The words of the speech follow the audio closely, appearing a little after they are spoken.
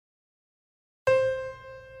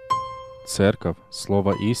Церковь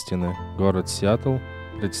Слова Истины, город Сиэтл,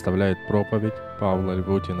 представляет проповедь Павла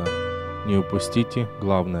Львутина. Не упустите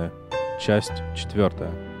главное. Часть 4.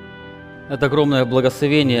 Это огромное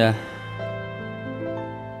благословение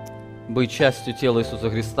быть частью тела Иисуса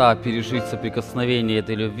Христа, пережить соприкосновение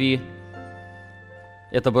этой любви,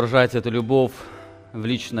 отображать эту любовь в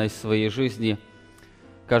личной своей жизни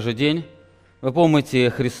каждый день. Вы помните,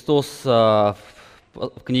 Христос в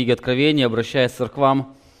книге Откровения, обращаясь к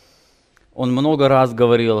церквам, Он много раз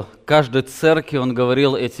говорил, каждой церкви Он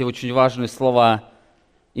говорил эти очень важные слова: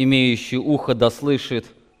 «Имеющий ухо да слышит,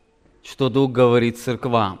 что Дух говорит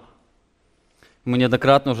церквам». Мы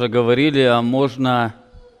неоднократно уже говорили, можно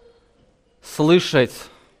слышать,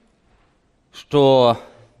 что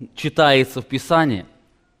читается в Писании.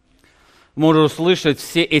 Можно услышать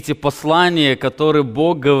все эти послания, которые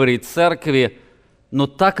Бог говорит церкви, но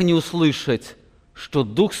так не услышать, что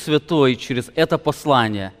Дух Святой через это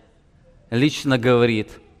послание лично говорит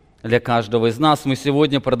для каждого из нас. Мы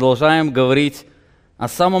сегодня продолжаем говорить о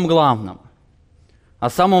самом главном, о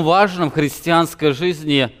самом важном в христианской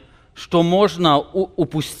жизни, что можно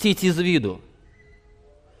упустить из виду,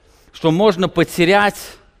 что можно потерять,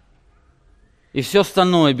 и все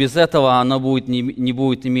остальное без этого оно не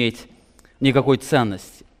будет иметь никакой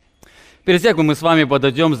ценности. Перед тем, как мы с вами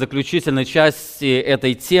подойдем к заключительной части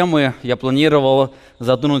этой темы, я планировал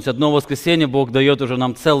затронуть одно воскресенье. Бог дает уже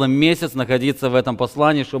нам целый месяц находиться в этом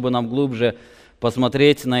послании, чтобы нам глубже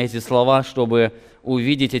посмотреть на эти слова, чтобы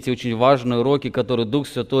увидеть эти очень важные уроки, которые Дух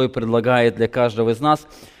Святой предлагает для каждого из нас.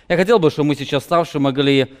 Я хотел бы, чтобы мы сейчас ставшие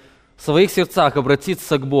могли в своих сердцах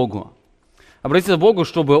обратиться к Богу. Обратиться к Богу,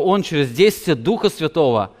 чтобы Он через действие Духа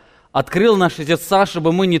Святого открыл наши сердца,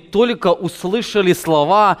 чтобы мы не только услышали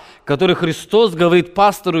слова, которые Христос говорит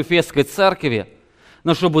пастору Ефесской церкви,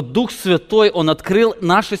 но чтобы Дух Святой, Он открыл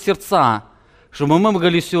наши сердца, чтобы мы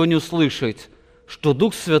могли сегодня услышать, что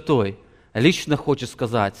Дух Святой лично хочет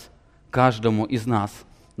сказать каждому из нас.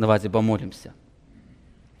 Давайте помолимся.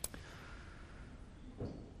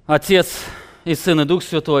 Отец и Сын и Дух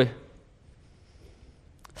Святой,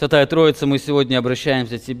 Святая Троица, мы сегодня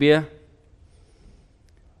обращаемся к Тебе.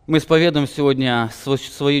 Мы исповедуем сегодня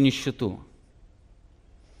свою нищету.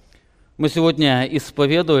 Мы сегодня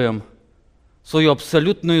исповедуем свою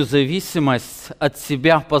абсолютную зависимость от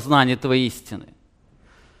Тебя в познании Твоей истины.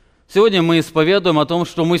 Сегодня мы исповедуем о том,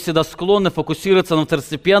 что мы всегда склонны фокусироваться на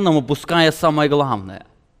второстепенном, упуская самое главное.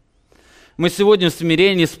 Мы сегодня в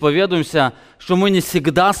смирении исповедуемся, что мы не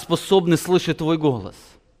всегда способны слышать Твой голос.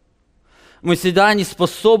 Мы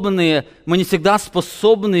не всегда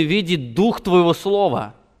способны видеть Дух Твоего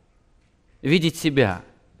Слова, видеть Тебя.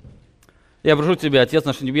 Я прошу Тебя, Отец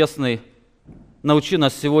наш Небесный, научи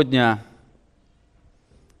нас сегодня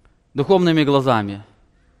духовными глазами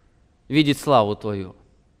видеть славу Твою.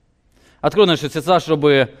 Открой наши сердца,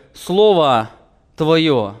 чтобы Слово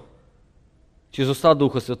Твое через уста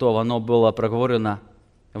Духа Святого, оно было проговорено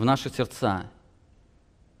в наши сердца.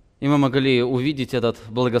 И мы могли увидеть этот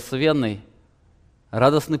благословенный,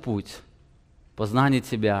 радостный путь познания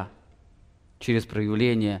Тебя через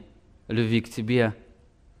проявление любви к Тебе.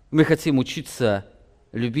 Мы хотим учиться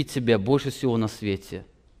любить Тебя больше всего на свете.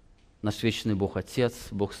 Наш вечный Бог Отец,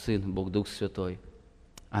 Бог Сын, Бог Дух Святой.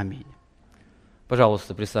 Аминь.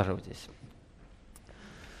 Пожалуйста, присаживайтесь.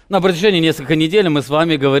 На протяжении нескольких недель мы с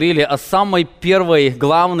вами говорили о самой первой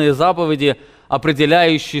главной заповеди,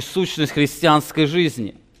 определяющей сущность христианской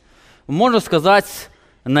жизни. Можно сказать,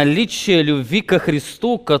 наличие любви ко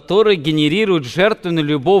Христу, который генерирует жертвенную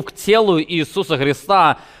любовь к телу Иисуса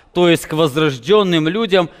Христа, то есть к возрожденным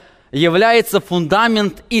людям, является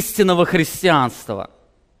фундамент истинного христианства.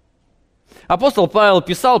 Апостол Павел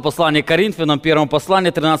писал послание к Коринфянам, 1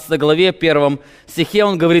 послание, 13 главе, 1 стихе,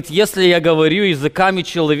 он говорит: «Если я говорю языками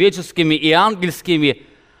человеческими и ангельскими,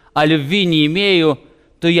 а любви не имею,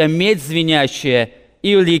 то я медь звенящая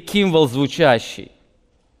или кимвал звучащий.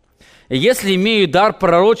 Если имею дар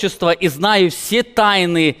пророчества и знаю все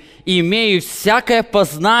тайны, и имею всякое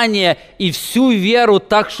познание и всю веру,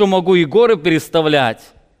 так что могу и горы переставлять,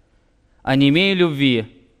 а не имею любви,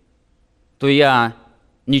 то я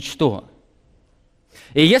ничто.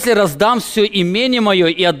 И если раздам все имение мое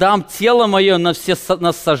и отдам тело мое на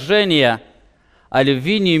сожжение, а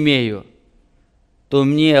любви не имею, то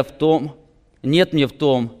нет мне в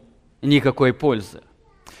том никакой пользы».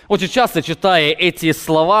 Очень часто, читая эти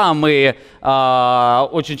слова, мы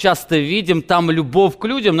очень часто видим там любовь к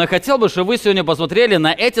людям, но я хотел бы, чтобы вы сегодня посмотрели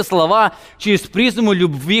на эти слова через призму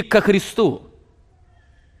любви ко Христу.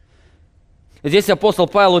 Здесь апостол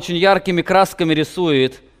Павел очень яркими красками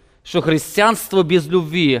рисует, что христианство без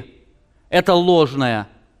любви – это ложное,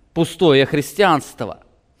 пустое христианство.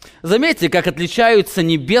 Заметьте, как отличаются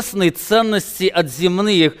небесные ценности от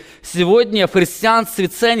земных. Сегодня в христианстве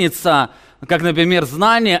ценится, как, например,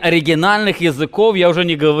 знание оригинальных языков, я уже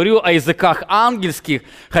не говорю о языках ангельских,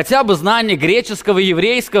 хотя бы знание греческого и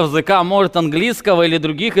еврейского языка, может, английского или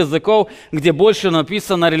других языков, где больше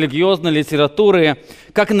написано религиозной литературы,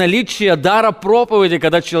 как наличие дара проповеди,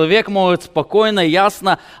 когда человек может спокойно и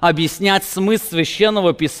ясно объяснять смысл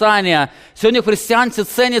священного писания. Сегодня в христианстве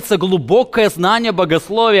ценится глубокое знание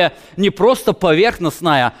богословия, не просто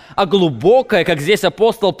поверхностное, а глубокое, как здесь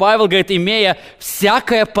апостол Павел говорит, имея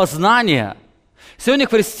всякое познание. Сегодня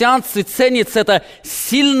в христианстве ценится эта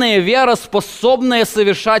сильная вера, способная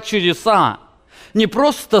совершать чудеса. Не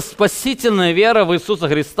просто спасительная вера в Иисуса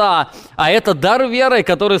Христа, а это дар веры,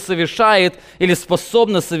 который совершает или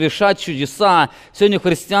способна совершать чудеса. Сегодня в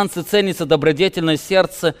христианстве ценится добродетельное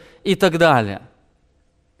сердце и так далее.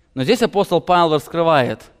 Но здесь апостол Павел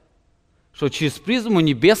раскрывает, что через призму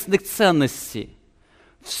небесных ценностей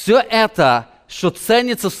все это, что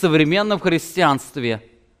ценится в современном христианстве,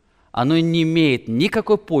 оно не имеет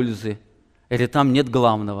никакой пользы, или там нет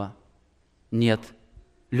главного, нет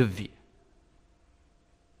любви.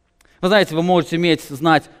 Вы знаете, вы можете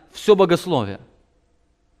знать все богословие,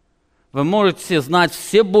 вы можете знать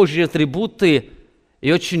все Божьи атрибуты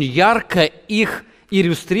и очень ярко их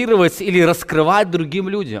иллюстрировать или раскрывать другим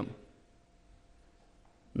людям.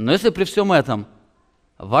 Но если при всем этом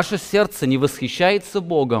ваше сердце не восхищается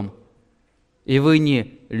Богом, и вы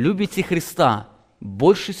не любите Христа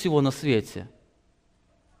больше всего на свете,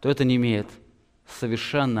 то это не имеет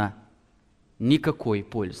совершенно никакой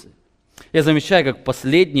пользы. Я замечаю, как в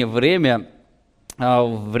последнее время,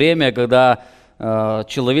 когда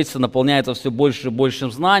человечество наполняется все больше и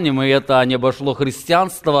большим знанием, и это не обошло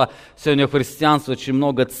христианство. Сегодня в христианстве очень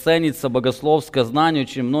много ценится богословское знание,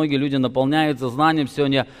 очень многие люди наполняются знанием.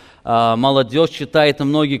 Сегодня молодежь читает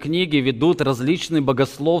многие книги, ведут различные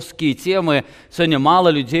богословские темы. Сегодня мало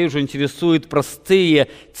людей уже интересуют простые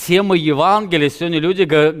темы Евангелия. Сегодня люди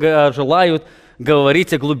желают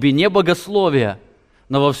говорить о глубине богословия.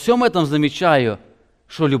 Но во всем этом замечаю,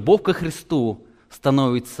 что любовь ко Христу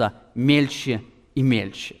становится мельче и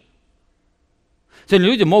мельче. Сегодня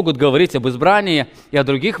люди могут говорить об избрании и о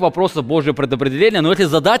других вопросах Божьего предопределения, но если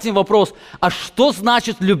задать им вопрос, а что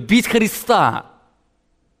значит любить Христа,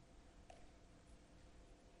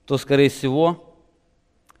 то, скорее всего,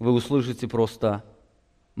 вы услышите просто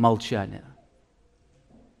молчание.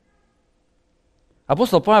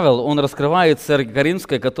 Апостол Павел, он раскрывает церковь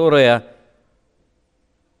Коринфской, которая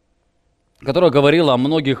говорила о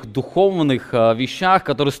многих духовных вещах,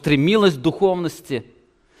 которая стремилась к духовности.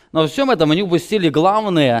 Но во всем этом они упустили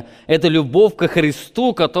главное – это любовь ко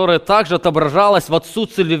Христу, которая также отображалась в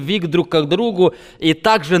отсутствии любви друг к другу и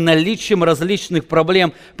также наличием различных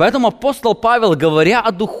проблем. Поэтому апостол Павел, говоря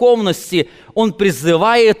о духовности, он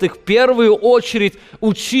призывает их в первую очередь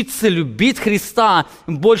учиться любить Христа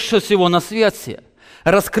больше всего на свете.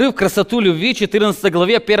 Раскрыв красоту любви, 14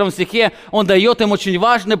 главе, 1 стихе, он дает им очень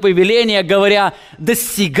важное повеление, говоря: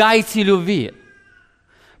 «Достигайте любви».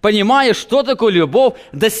 Понимая, что такое любовь,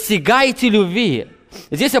 достигайте любви.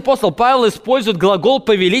 Здесь апостол Павел использует глагол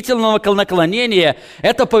повелительного наклонения.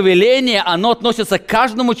 Это повеление, оно относится к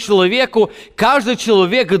каждому человеку. Каждый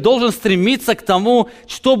человек должен стремиться к тому,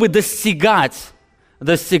 чтобы достигать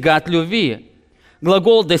любви.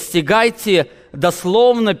 Глагол «достигайте»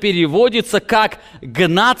 дословно переводится как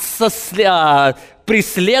 «гнаться»,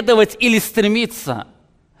 «преследовать» или «стремиться».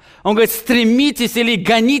 Он говорит: стремитесь или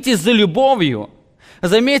гонитесь за любовью.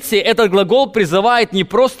 Заметьте, этот глагол призывает не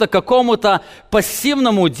просто к какому-то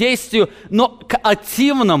пассивному действию, но к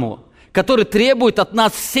активному, который требует от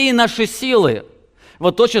нас всей нашей силы.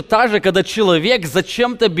 Вот точно так же, когда человек за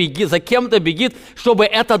кем-то бегит, чтобы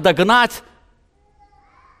это догнать,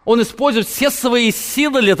 он использует все свои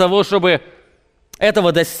силы для того, чтобы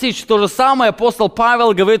этого достичь. То же самое апостол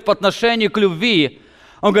Павел говорит по отношению к любви.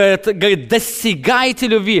 Он говорит, достигайте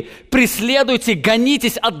любви, преследуйте,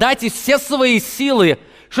 гонитесь, отдайте все свои силы,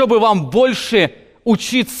 чтобы вам больше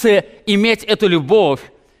учиться иметь эту любовь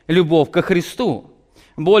ко Христу.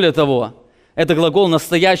 Более того, этот глагол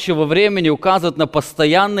настоящего времени указывает на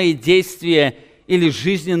постоянные действия или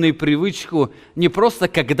жизненную привычку. Не просто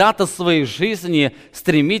когда-то в своей жизни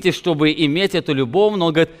стремитесь, чтобы иметь эту любовь, но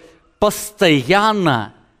он говорит,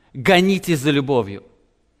 постоянно гонитесь за любовью.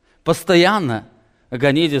 Постоянно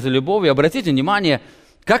гонитесь за любовью. Обратите внимание,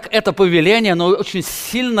 как это повеление, оно очень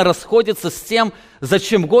сильно расходится с тем,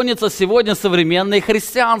 зачем гонится сегодня современное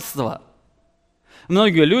христианство.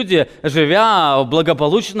 Многие люди, живя в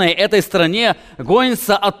благополучной этой стране,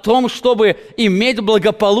 гонятся о том, чтобы иметь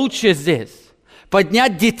благополучие здесь.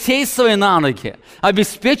 поднять детей свои на ноги,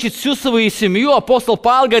 обеспечить всю свою семью. Апостол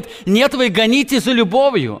Павел говорит: нет, вы гоните за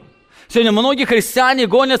любовью. Сегодня многие христиане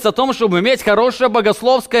гонятся о том, чтобы иметь хорошее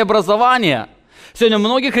богословское образование. Сегодня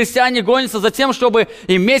многие христиане гонятся за тем, чтобы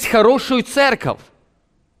иметь хорошую церковь.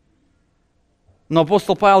 Но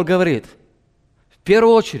апостол Павел говорит: в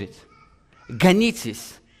первую очередь,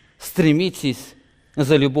 гонитесь, стремитесь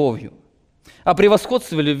за любовью. О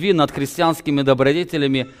превосходстве любви над христианскими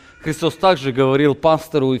добродетелями Христос также говорил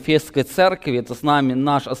пастору Ефесской церкви. Это с нами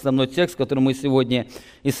наш основной текст, который мы сегодня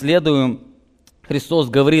исследуем. Христос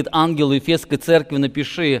говорит ангелу Ефесской церкви: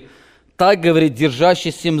 напиши: так говорит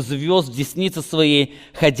держащий 7 звезд в деснице своей,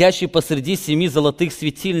 ходящий посреди 7 золотых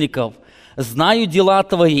светильников. Знаю дела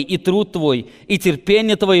твои, и труд твой, и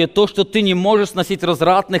терпение твое, то, что ты не можешь сносить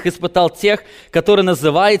развратных, испытал тех, которые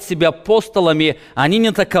называют себя апостолами, они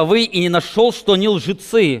не таковы, и не нашел, что они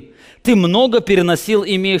лжецы. Ты много переносил,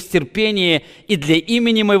 имея терпение, и для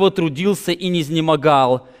имени моего трудился и не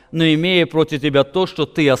изнемогал, но имея против тебя то, что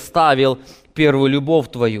ты оставил первую любовь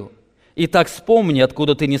твою. Итак, вспомни,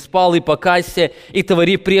 откуда ты не спал, и покайся, и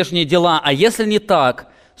твори прежние дела. А если не так,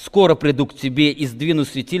 скоро приду к тебе и сдвину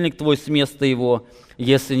светильник твой с места его,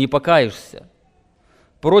 если не покаешься.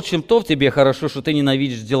 Впрочем, то в тебе хорошо, что ты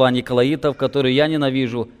ненавидишь дела николаитов, которые я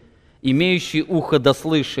ненавижу. Имеющий ухо да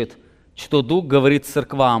слышит, что Дух говорит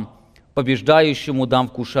церквам, побеждающему дам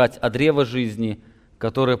вкушать от древа жизни,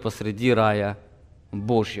 которое посреди рая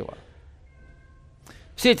Божьего.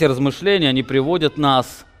 Все эти размышления, они приводят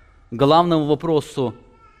нас к главному вопросу: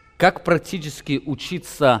 как практически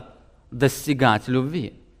учиться достигать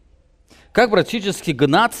любви? Как практически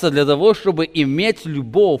гнаться для того, чтобы иметь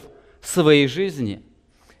любовь в своей жизни?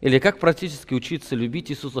 Или как практически учиться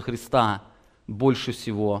любить Иисуса Христа больше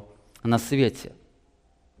всего на свете?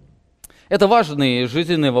 Это важный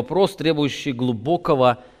жизненный вопрос, требующий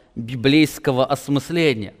глубокого библейского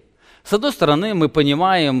осмысления. С одной стороны, мы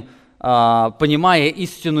понимая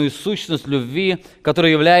истинную сущность любви,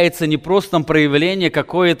 которая является не просто проявлением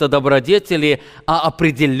какой-то добродетели, а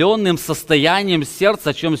определенным состоянием сердца,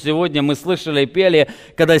 о чем сегодня мы слышали и пели,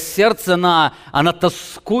 когда сердце, она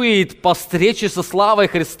тоскует по встрече со славой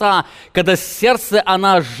Христа, когда сердце,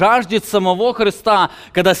 она жаждет самого Христа,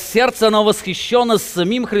 когда сердце, оно восхищено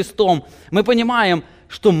самим Христом. Мы понимаем,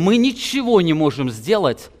 что мы ничего не можем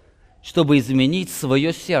сделать, чтобы изменить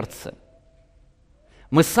свое сердце.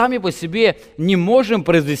 Мы сами по себе не можем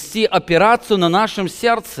произвести операцию на нашем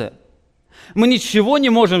сердце. Мы ничего не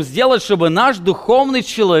можем сделать, чтобы наш духовный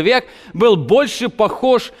человек был больше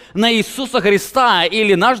похож на Иисуса Христа,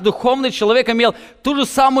 или наш духовный человек имел ту же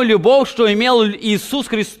самую любовь, что имел Иисус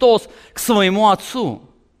Христос к своему Отцу.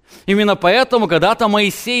 Именно поэтому когда-то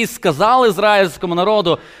Моисей сказал израильскому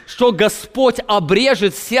народу, что Господь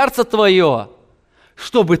обрежет сердце твое,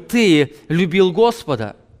 чтобы ты любил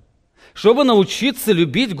Господа. Чтобы научиться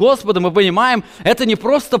любить Господа, мы понимаем, это не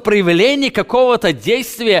просто проявление какого-то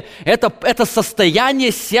действия, это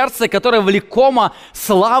состояние сердца, которое влекомо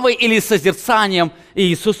славой или созерцанием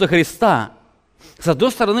Иисуса Христа. С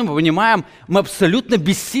одной стороны, мы понимаем, мы абсолютно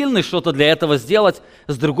бессильны что-то для этого сделать.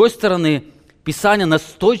 С другой стороны, Писание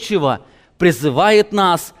настойчиво призывает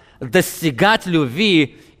нас достигать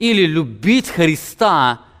любви или любить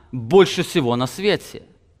Христа больше всего на свете.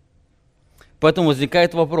 Поэтому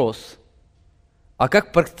возникает вопрос: а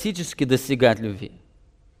как практически достигать любви?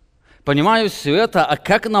 Понимаю все это, а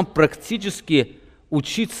как нам практически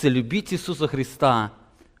учиться любить Иисуса Христа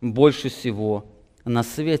больше всего на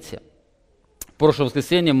свете? В прошлое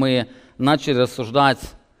воскресенье мы начали рассуждать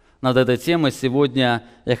над этой темой. Сегодня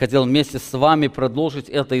я хотел вместе с вами продолжить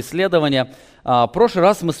это исследование. В прошлый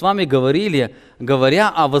раз мы с вами говорили, говоря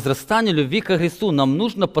о возрастании любви ко Христу, нам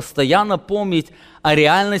нужно постоянно помнить о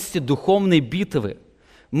реальности духовной битвы.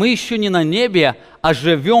 Мы еще не на небе, а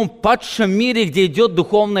живем в падшем мире, где идет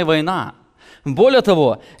духовная война. Более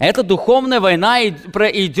того, эта духовная война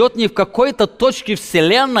идет не в какой-то точке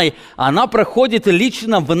Вселенной, она проходит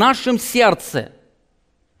лично в нашем сердце.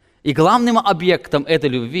 И главным объектом этой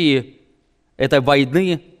любви, этой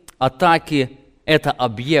войны, атаки, это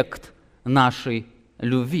объект нашей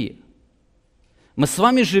любви. Мы с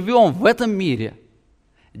вами живем в этом мире,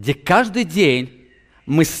 где каждый день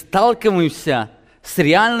мы сталкиваемся с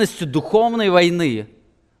реальностью духовной войны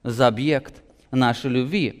за объект нашей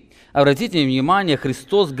любви. Обратите внимание,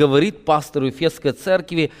 Христос говорит пастору Ефесской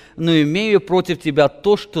церкви: «Но имею против тебя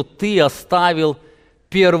то, что ты оставил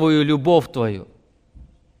первую любовь твою».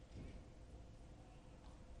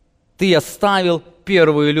 Ты оставил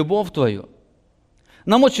первую любовь твою.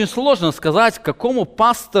 Нам очень сложно сказать, к какому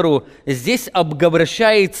пастору здесь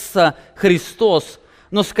обращается Христос,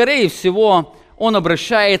 но, скорее всего, он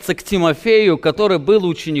обращается к Тимофею, который был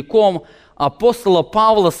учеником апостола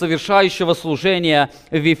Павла, совершающего служение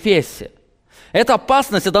в Ефесе. Эта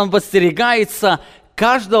опасность, она подстерегается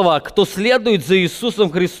каждого, кто следует за Иисусом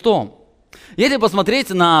Христом. Если посмотреть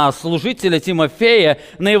на служителя Тимофея,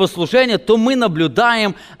 на его служение, то мы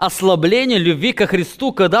наблюдаем ослабление любви ко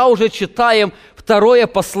Христу, когда уже читаем второе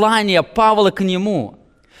послание Павла к нему.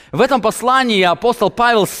 В этом послании апостол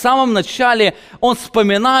Павел в самом начале, он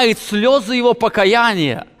вспоминает слезы его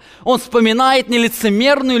покаяния. Он вспоминает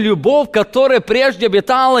нелицемерную любовь, которая прежде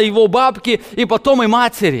обитала его бабке и потом и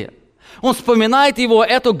матери. Он вспоминает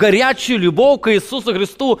эту горячую любовь к Иисусу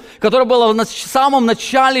Христу, которая была в самом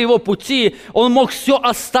начале его пути. Он мог все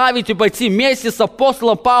оставить и пойти вместе с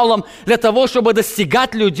апостолом Павлом для того, чтобы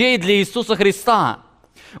достигать людей для Иисуса Христа.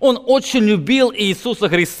 Он очень любил Иисуса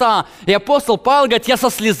Христа. И апостол Павел говорит: я со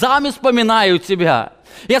слезами вспоминаю тебя.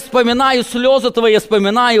 Я вспоминаю слезы твои, я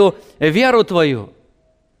вспоминаю веру твою.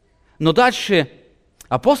 Но дальше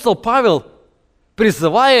апостол Павел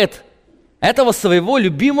призывает этого своего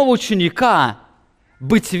любимого ученика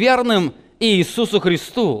быть верным Иисусу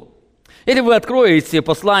Христу. Или вы откроете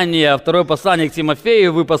второе послание к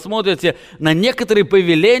Тимофею, вы посмотрите на некоторые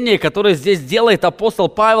повеления, которые здесь делает апостол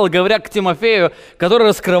Павел, говоря к Тимофею, который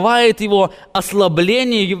раскрывает его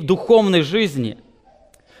ослабление в духовной жизни.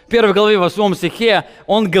 В 1 главе 8 стихе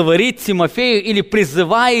он говорит Тимофею или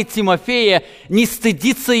призывает Тимофея не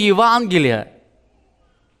стыдиться Евангелия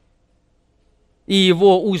и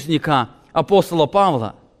его узника, апостола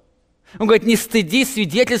Павла. Он говорит: не стыди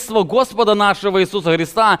свидетельства Господа нашего Иисуса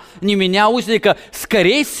Христа, не меня, узника.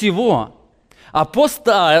 Скорее всего,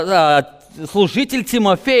 служитель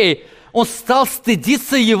Тимофей, он стал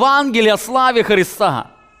стыдиться Евангелия о славе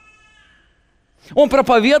Христа. Он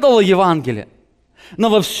проповедовал Евангелие. Но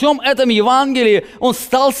во всем этом Евангелии он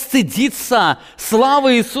стал стыдиться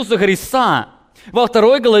славы Иисуса Христа. Во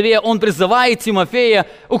 2 главе он призывает Тимофея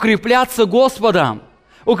укрепляться Господом.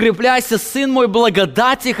 «Укрепляйся, сын мой,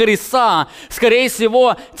 благодати Христа». Скорее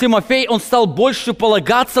всего, Тимофей, он стал больше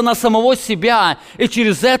полагаться на самого себя, и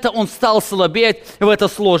через это он стал слабеть в это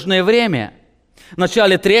сложное время. В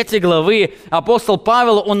начале 3 главы апостол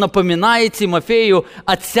Павел, он напоминает Тимофею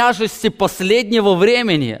о тяжести последнего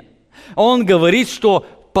времени. Он говорит, что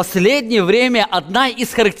в последнее время одна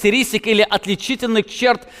из характеристик или отличительных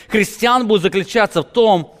черт христиан будет заключаться в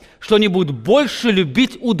том, что они будут больше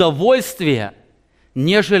любить удовольствие,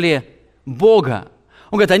 нежели Бога.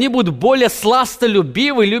 Он говорит, они будут более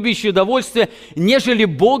сластолюбивы, любящие удовольствие, нежели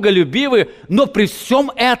боголюбивы, но при всем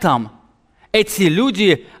этом эти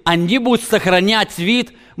люди, они будут сохранять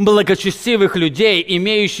вид благочестивых людей,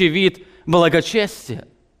 имеющих вид благочестия.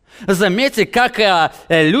 Заметьте, как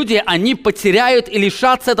люди, они потеряют и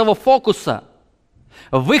лишатся этого фокуса.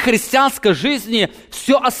 В их христианской жизни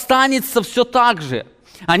все останется все так же.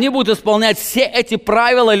 Они будут исполнять все эти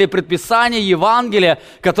правила или предписания Евангелия,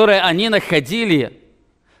 которые они находили,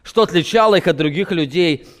 что отличало их от других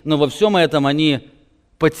людей, но во всем этом они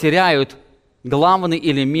потеряют главный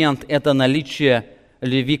элемент – это наличие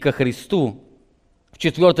любви ко Христу. В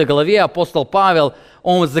 4 главе апостол Павел,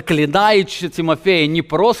 он заклинает Тимофея, не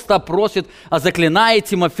просто просит, а заклинает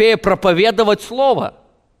Тимофея проповедовать Слово.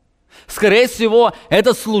 Скорее всего,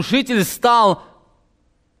 этот служитель стал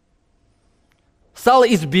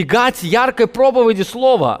избегать яркой проповеди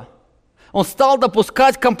Слова. Он стал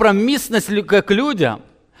допускать компромиссность к людям.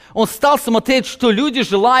 Он стал смотреть, что люди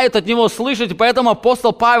желают от него слышать. Поэтому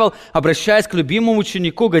апостол Павел, обращаясь к любимому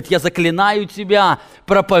ученику, говорит, я заклинаю тебя,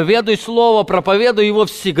 проповедуй Слово, проповедуй его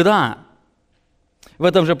всегда. В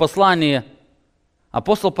этом же послании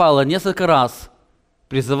апостол Павел несколько раз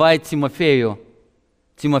призывает Тимофей,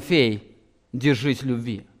 держись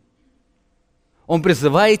любви. Он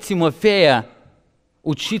призывает Тимофея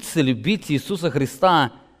учиться любить Иисуса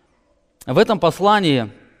Христа. В этом послании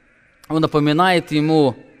он напоминает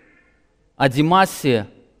ему о Димасе,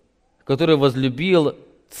 который возлюбил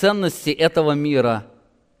ценности этого мира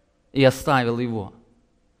и оставил его.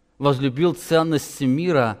 Возлюбил ценности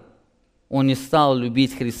мира, он не стал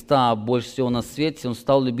любить Христа больше всего на свете, он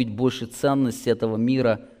стал любить больше ценности этого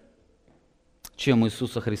мира, чем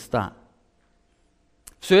Иисуса Христа.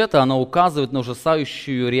 Все это, оно указывает на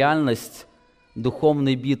ужасающую реальность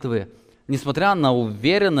духовной битвы. Несмотря на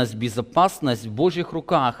уверенность, безопасность в Божьих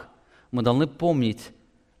руках, мы должны помнить,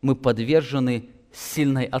 мы подвержены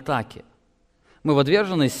сильной атаке. Мы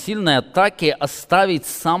подвержены сильной атаке оставить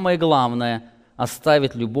самое главное,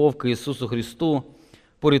 оставить любовь к Иисусу Христу.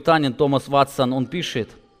 Пуританин Томас Ватсон, он пишет,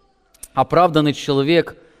 оправданный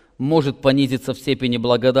человек может понизиться в степени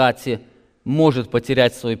благодати, может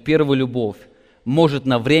потерять свою первую любовь, может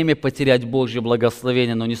на время потерять Божье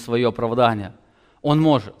благословение, но не свое оправдание. Он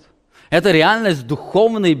может. Это реальность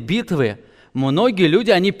духовной битвы. Многие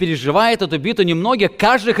люди, они переживают эту битву, немногие.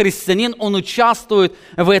 Каждый христианин, он участвует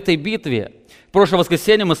в этой битве. В прошлое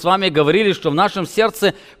воскресенье мы с вами говорили, что в нашем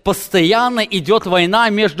сердце постоянно идет война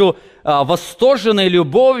между восторженной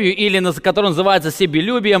любовью, или которая называется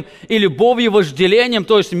себелюбием, и любовью вожделением,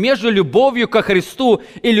 то есть между любовью ко Христу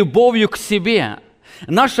и любовью к себе.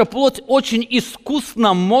 Наша плоть очень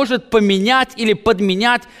искусно может поменять или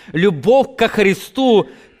подменять любовь ко Христу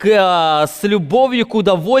с любовью к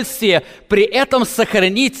удовольствию, при этом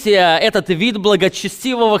сохранить этот вид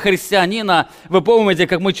благочестивого христианина. Вы помните,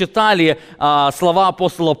 как мы читали слова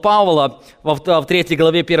апостола Павла в 3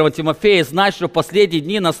 главе 1 Тимофея: «Знай, что в последние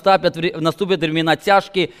дни наступят времена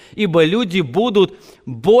тяжкие, ибо люди будут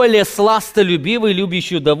более сластолюбивые,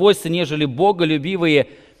 любящие удовольствие, нежели боголюбивые,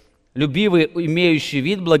 имеющие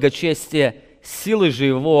вид благочестия, силы же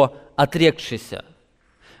его отрекшиеся».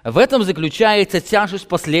 В этом заключается тяжесть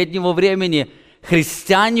последнего времени.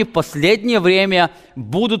 Христиане в последнее время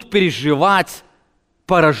будут переживать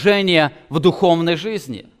поражение в духовной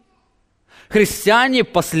жизни. Христиане в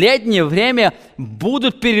последнее время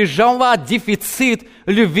будут переживать дефицит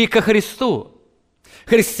любви ко Христу.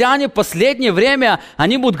 Христиане в последнее время,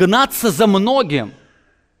 они будут гнаться за многим,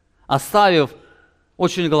 оставив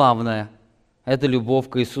очень главное – это любовь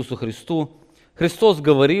к Иисусу Христу. Христос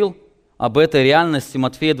говорил об этой реальности,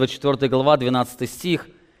 Матфея 24 глава, 12 стих: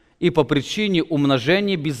 «И по причине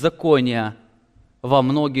умножения беззакония во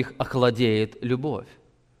многих охладеет любовь».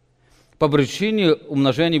 По причине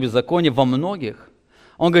умножения беззакония во многих.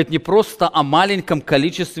 Он говорит не просто о маленьком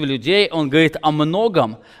количестве людей, он говорит о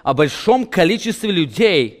многом, о большом количестве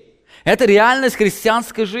людей. Это реальность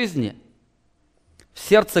христианской жизни. В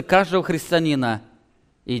сердце каждого христианина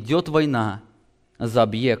идет война за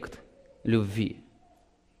объект любви.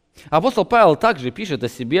 Апостол Павел также пишет о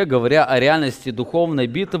себе, говоря о реальности духовной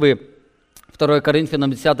битвы. 2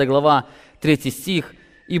 Коринфянам 10 глава, 3 стих: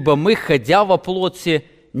 «Ибо мы, ходя во плоти,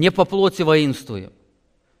 не по плоти воинствуем».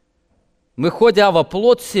 Мы, ходя во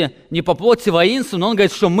плоти, не по плоти воинствуем, но он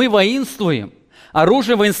говорит, что мы воинствуем.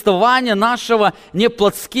 Оружие воинствования нашего не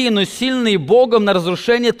плотские, но сильные Богом на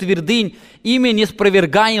разрушение твердынь. Ими не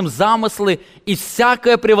спровергаем замыслы и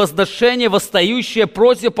всякое превозношение, восстающее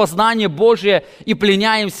против познания Божия, и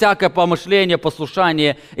пленяем всякое помышление,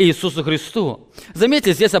 послушание Иисусу Христу.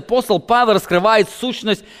 Заметьте, здесь апостол Павел раскрывает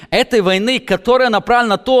сущность этой войны, которая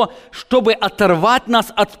направлена на то, чтобы оторвать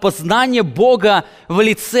нас от познания Бога в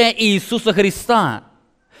лице Иисуса Христа.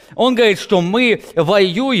 Он говорит, что мы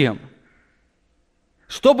воюем,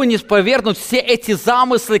 чтобы не спровергнуть все эти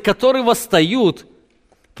замыслы, которые восстают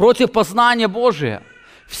против познания Божия.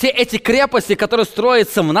 Все эти крепости, которые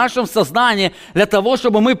строятся в нашем сознании для того,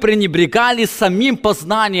 чтобы мы пренебрегали самим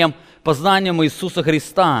познанием Иисуса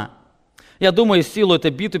Христа. Я думаю, силу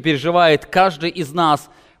этой битвы переживает каждый из нас,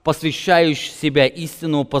 посвящающий себя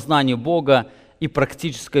истинному познанию Бога и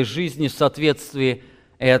практической жизни в соответствии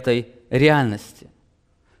этой реальности.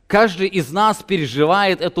 Каждый из нас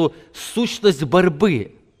переживает эту сущность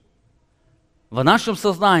борьбы. В нашем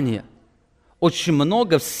сознании очень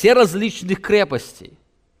много все различных крепостей,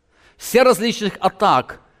 все различных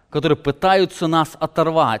атак, которые пытаются нас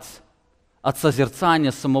оторвать от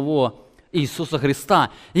созерцания самого Иисуса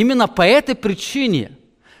Христа. Именно по этой причине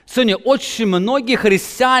сегодня очень многие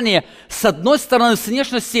христиане, с одной стороны, с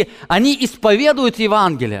внешности, они исповедуют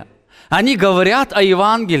Евангелие, они говорят о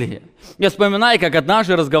Евангелии. Я вспоминаю, как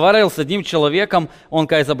однажды разговаривал с одним человеком, он,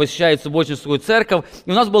 кажется, посещает субботническую церковь,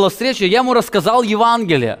 и у нас была встреча, я ему рассказал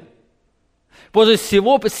Евангелие. После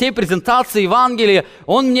всей презентации Евангелия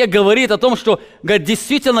он мне говорит о том, что, говорит,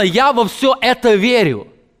 действительно, я во все это верю.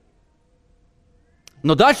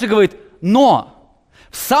 Но дальше говорит, но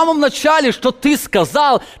в самом начале, что ты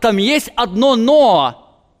сказал, там есть одно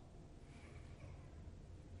но.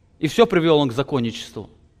 И все привел он к законничеству.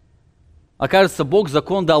 Окажется, Бог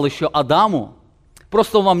закон дал еще Адаму,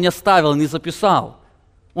 просто он вам не оставил, не записал.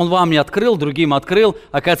 Он вам не открыл, другим открыл.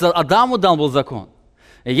 Окажется, Адаму дан был закон.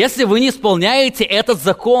 И если вы не исполняете этот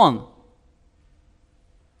закон,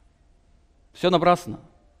 все напрасно.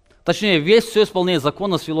 Точнее, все исполнение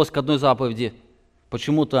закона свелось к одной заповеди,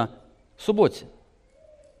 почему-то в субботе.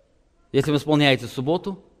 Если вы исполняете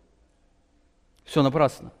субботу, все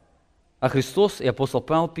напрасно. А Христос и апостол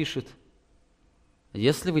Павел пишет,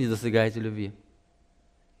 если вы не достигаете любви,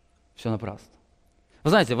 все напрасно. Вы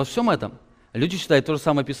знаете, во всем этом люди читают то же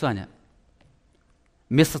самое Писание.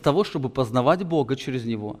 Вместо того, чтобы познавать Бога через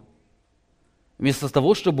Него, вместо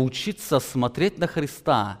того, чтобы учиться смотреть на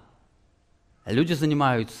Христа, люди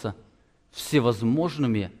занимаются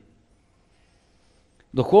всевозможными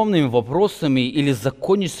духовными вопросами или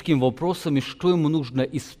законническими вопросами, что ему нужно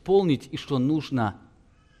исполнить и что нужно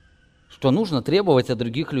требовать от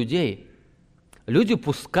других людей. Люди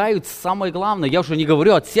упускают самое главное. Я уже не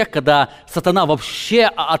говорю о тех, когда сатана вообще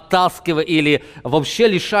оттаскивает или вообще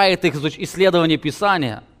лишает их исследования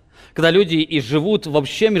Писания. Когда люди и живут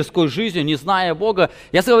вообще мирской жизнью, не зная Бога.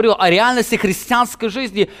 Я говорю о реальности христианской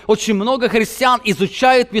жизни. Очень много христиан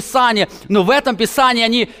изучают Писание, но в этом Писании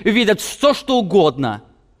они видят все, что угодно,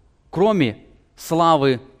 кроме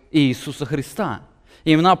славы Иисуса Христа.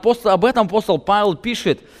 И именно об этом апостол Павел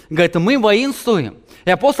пишет, говорит, мы воинствуем. И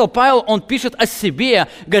апостол Павел, он пишет о себе,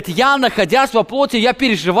 говорит, я, находясь во плоти, я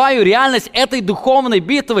переживаю реальность этой духовной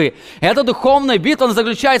битвы. Эта духовная битва она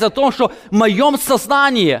заключается в том, что в моем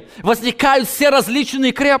сознании возникают все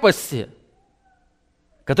различные крепости,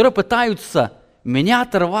 которые пытаются меня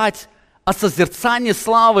оторвать от созерцания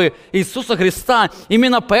славы Иисуса Христа.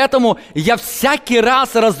 Именно поэтому я всякий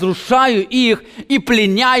раз разрушаю их и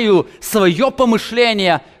пленяю свое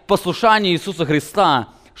помышление в послушании Иисуса Христа,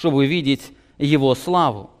 чтобы увидеть Его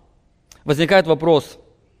славу. Возникает вопрос,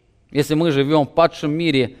 если мы живем в падшем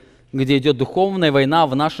мире, где идет духовная война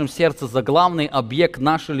в нашем сердце за главный объект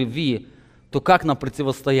нашей любви, то как нам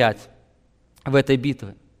противостоять в этой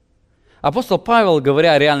битве? Апостол Павел,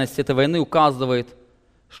 говоря о реальности этой войны, указывает,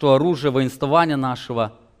 что оружие воинствования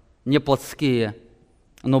нашего не плотские,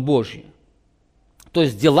 но Божьи. То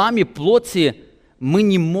есть делами плоти мы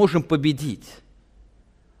не можем победить.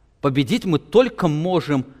 Победить мы только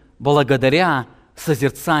можем благодаря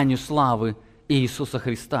созерцанию славы Иисуса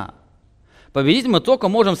Христа. Победить мы только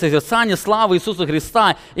можем созерцание славы Иисуса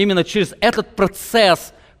Христа именно через этот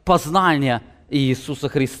процесс познания Иисуса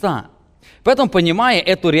Христа. Поэтому, понимая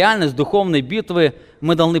эту реальность духовной битвы,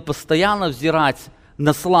 мы должны постоянно взирать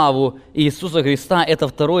на славу Иисуса Христа. Это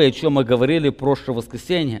второе, о чем мы говорили в прошлое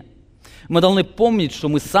воскресенье. Мы должны помнить, что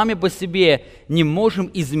мы сами по себе не можем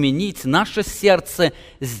изменить наше сердце,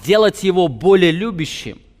 сделать его более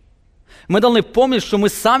любящим. Мы должны помнить, что мы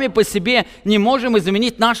сами по себе не можем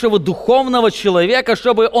изменить нашего духовного человека,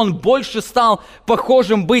 чтобы он больше стал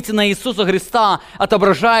похожим быть на Иисуса Христа,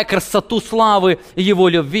 отображая красоту славы Его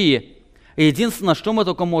любви. И единственное, что мы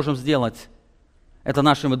только можем сделать, это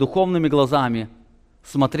нашими духовными глазами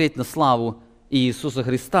смотреть на славу Иисуса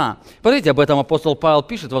Христа. Посмотрите, об этом апостол Павел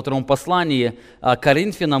пишет во втором послании к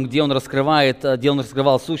Коринфянам, где он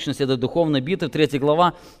раскрывал сущность этой духовной битвы, 3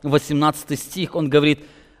 глава, 18 стих. Он говорит: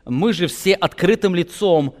 «Мы же все открытым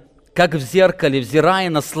лицом, как в зеркале, взирая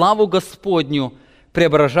на славу Господню,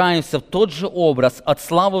 преображаемся в тот же образ от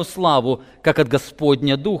славы в славу, как от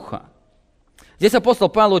Господня Духа». Здесь апостол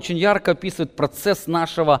Павел очень ярко описывает процесс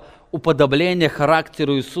нашего уподобления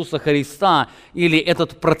характеру Иисуса Христа, или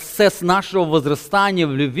этот процесс нашего возрастания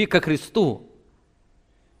в любви ко Христу.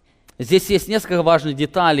 Здесь есть несколько важных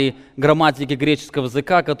деталей грамматики греческого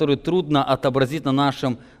языка, которые трудно отобразить на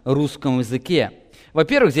нашем русском языке.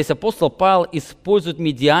 Во-первых, здесь апостол Павел использует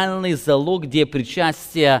медиальный залог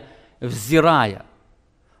деепричастия «взирая».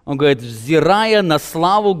 Он говорит: «взирая на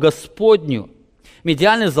славу Господню».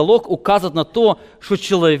 Медиальный залог указывает на то, что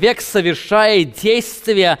человек совершает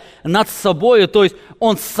действие над собой, то есть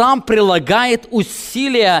он сам прилагает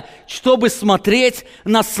усилия, чтобы смотреть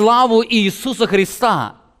на славу Иисуса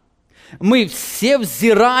Христа. Мы все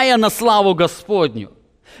взирая на славу Господню.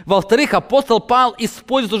 Во-вторых, апостол Павел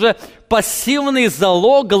использует уже пассивный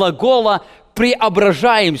залог глагола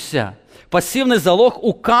 «преображаемся». Пассивный залог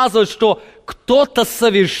указывает, что кто-то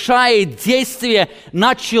совершает действие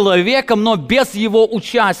над человеком, но без его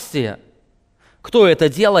участия. Кто это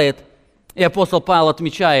делает? И апостол Павел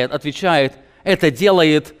отвечает, это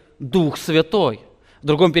делает Дух Святой. В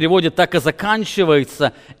другом переводе так и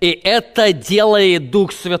заканчивается, и это делает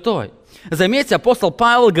Дух Святой. Заметьте, апостол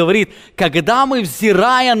Павел говорит, когда мы,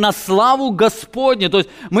 взирая на славу Господню, то есть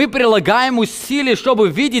мы прилагаем усилия, чтобы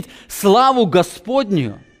видеть славу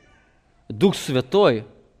Господню, Дух Святой,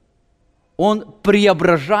 Он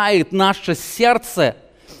преображает наше сердце,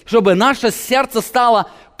 чтобы наше сердце стало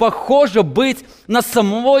похоже быть на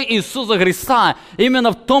самого Иисуса Христа.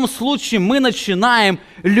 Именно в том случае мы начинаем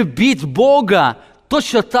любить Бога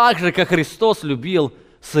точно так же, как Христос любил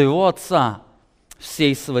своего Отца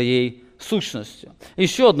всей своей сущностью.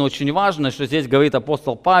 Еще одно очень важное, что здесь говорит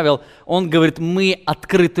апостол Павел, он говорит: мы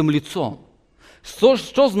открытым лицом.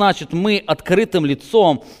 Что значит «мы открытым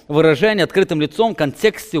лицом»? Выражение «открытым лицом» в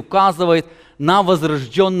контексте указывает на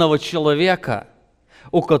возрожденного человека,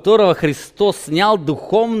 у которого Христос снял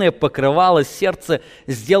духовное покрывало сердца,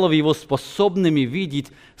 сделав его способными видеть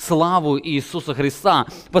славу Иисуса Христа.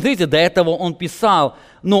 Посмотрите, до этого он писал: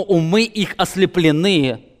 «но умы их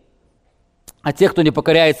ослеплены, а тех, кто не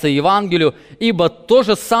покоряется Евангелию, ибо то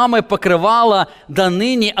же самое покрывало до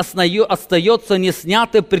ныне остается не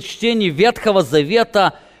снятое при чтении Ветхого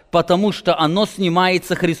Завета, потому что оно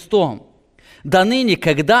снимается Христом. До ныне,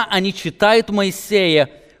 когда они читают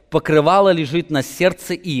Моисея, покрывало лежит на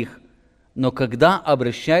сердце их, но когда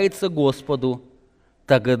обращается к Господу,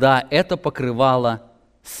 тогда это покрывало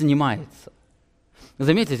снимается.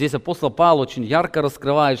 Заметьте, здесь апостол Павел очень ярко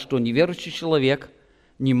раскрывает, что неверующий человек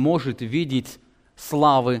не может видеть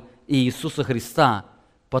славы Иисуса Христа,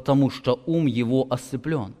 потому что ум его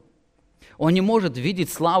ослеплен. Он не может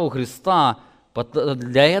видеть славу Христа.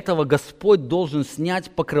 Для этого Господь должен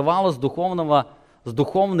снять покрывало с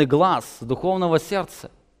духовный глаз, с духовного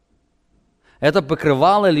сердца. Это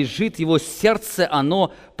покрывало лежит, его сердце,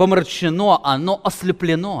 оно помрачено, оно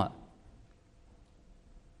ослеплено.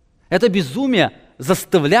 Это безумие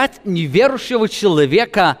заставлять неверующего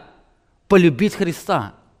человека полюбить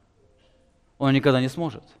Христа. Он никогда не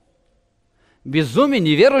сможет. Безумие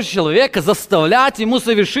неверующего человека заставлять ему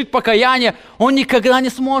совершить покаяние, он никогда не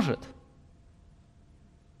сможет.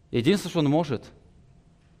 Единственное, что он может,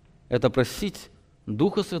 это просить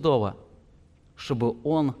Духа Святого, чтобы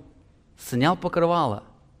он снял покрывало,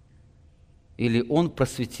 или он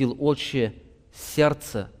просветил очи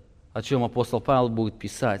сердца, о чем апостол Павел будет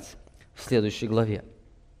писать в следующей главе.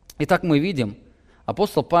 Итак, мы видим,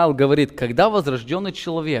 апостол Павел говорит, когда возрожденный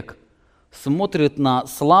человек смотрит на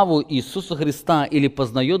славу Иисуса Христа или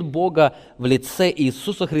познает Бога в лице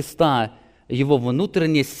Иисуса Христа, его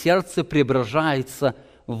внутреннее сердце преображается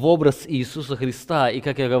в образ Иисуса Христа. И,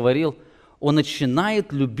 как я говорил, он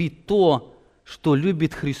начинает любить то, что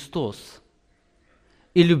любит Христос.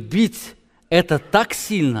 И любить это так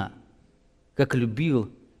сильно, как любил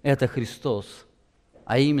это Христос,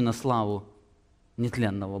 а именно славу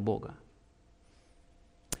нетленного Бога.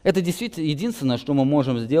 Это действительно единственное, что мы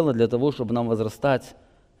можем сделать для того, чтобы нам возрастать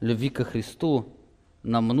в любви ко Христу.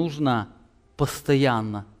 Нам нужно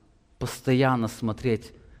постоянно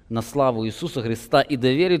смотреть на славу Иисуса Христа и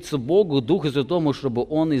довериться Богу, Духу Святому, чтобы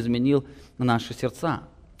Он изменил наши сердца.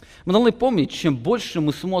 Мы должны помнить, чем больше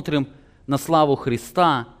мы смотрим на славу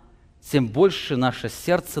Христа, тем больше наше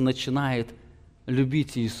сердце начинает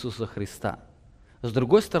любить Иисуса Христа. С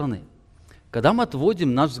другой стороны, когда мы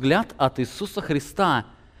отводим наш взгляд от Иисуса Христа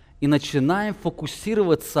и начинаем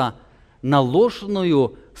фокусироваться на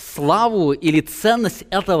ложную славу или ценность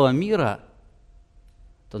этого мира,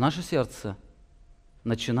 то наше сердце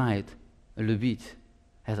начинает любить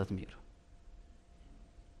этот мир.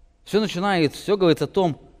 Все говорится о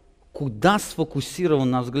том, куда сфокусирован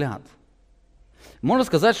наш взгляд. Можно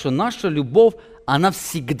сказать, что наша любовь, она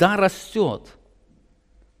всегда растет,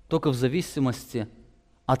 только в зависимости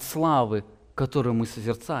от славы, которую мы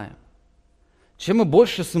созерцаем. Чем мы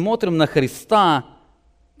больше смотрим на Христа,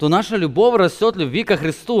 то наша любовь растет в любви ко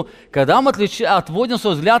Христу. Когда мы отводим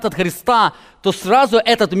свой взгляд от Христа, то сразу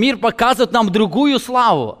этот мир показывает нам другую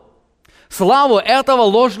славу. Славу этого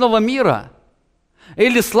ложного мира.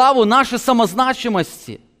 Или славу нашей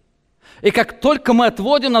самозначимости. И как только мы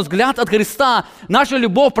отводим наш взгляд от Христа, наша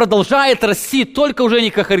любовь продолжает расти только уже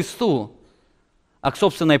не ко Христу, а к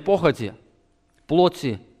собственной похоти,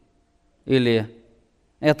 плоти или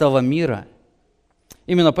этого мира.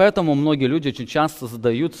 Именно поэтому многие люди очень часто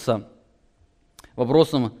задаются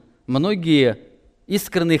вопросом, многие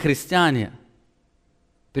искренние христиане,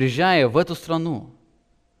 приезжая в эту страну,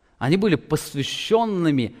 они были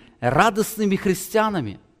посвященными, радостными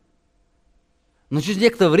христианами. Но через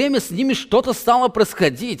некоторое время с ними что-то стало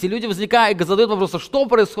происходить, и люди возникают и задают вопрос, что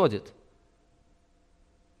происходит?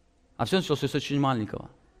 А все началось с очень маленького.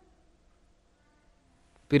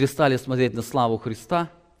 Перестали смотреть на славу Христа,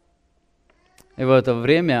 и в это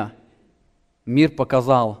время мир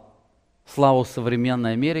показал славу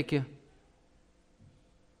современной Америки.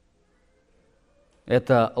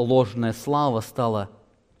 Эта ложная слава стала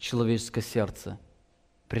человеческое сердце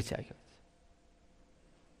притягивать.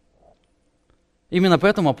 Именно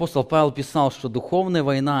поэтому апостол Павел писал, что духовная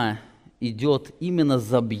война идет именно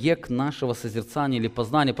за объект нашего созерцания или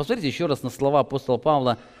познания. Посмотрите еще раз на слова апостола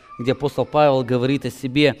Павла, где апостол Павел говорит о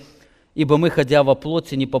себе: «Ибо мы, ходя во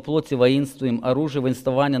плоти, не по плоти воинствуем, оружие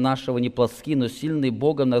воинствования нашего не плотски, но сильные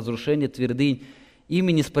Богом на разрушение твердынь,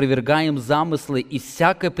 ими не спровергаем замыслы и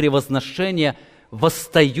всякое превозношение,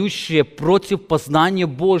 восстающее против познания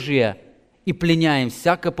Божия, и пленяем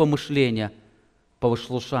всякое помышление,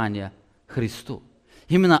 послушание Христу».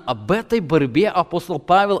 Именно об этой борьбе апостол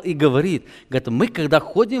Павел и говорит. Говорит, мы, когда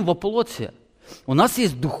ходим во плоти, у нас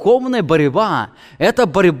есть духовная борьба. Это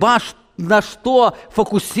борьба, на что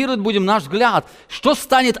фокусировать будем наш взгляд, что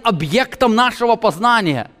станет объектом нашего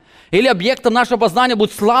познания. Или объектом нашего познания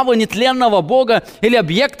будет слава нетленного Бога, или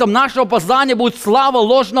объектом нашего познания будет слава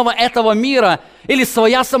ложного этого мира, или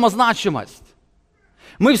своя самозначимость.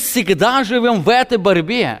 Мы всегда живем в этой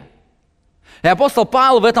борьбе. И апостол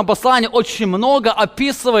Павел в этом послании очень много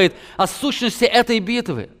описывает о сущности этой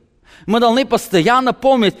битвы. Мы должны постоянно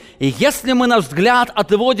помнить, и если мы наш взгляд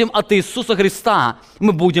отводим от Иисуса Христа,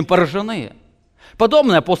 мы будем поражены.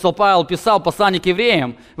 Подобное апостол Павел писал в послании к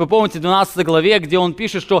евреям, вы помните, в 12 главе, где он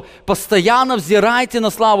пишет, что «постоянно взирайте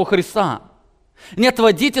на славу Христа». Не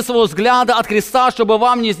отводите своего взгляда от Христа, чтобы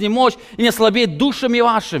вам не изнемочь и не ослабеть душами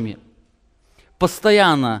вашими.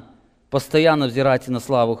 Постоянно взирайте на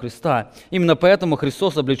славу Христа. Именно поэтому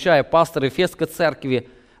Христос, обличая пастора Ефесской церкви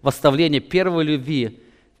в оставлении первой любви,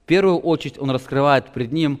 в первую очередь Он раскрывает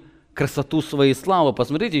пред ним красоту своей славы.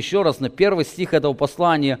 Посмотрите еще раз на первый стих этого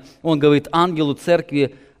послания. Он говорит ангелу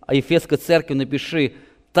церкви, Ефесской церкви, напиши: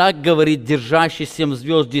 «Так говорит держащий 7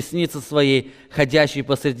 звезд десницы своей, ходящий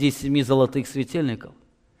посреди 7 золотых светильников».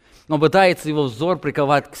 Он пытается его взор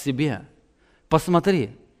приковать к себе.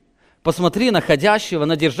 Посмотри на ходящего,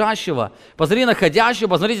 на держащего. Посмотри на ходящего,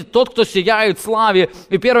 посмотрите, тот, кто сияет в славе.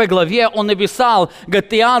 И в первой главе он написал,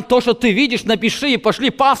 говорит: Иоанн, то, что ты видишь, напиши, и пошли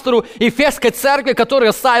пастору Ефесской церкви, который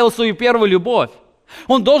оставил свою первую любовь.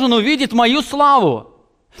 Он должен увидеть мою славу.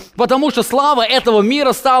 Потому что слава этого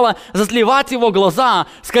мира стала затливать его глаза.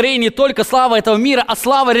 Скорее, не только слава этого мира, а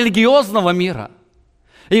слава религиозного мира.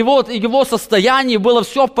 И вот в его состоянии было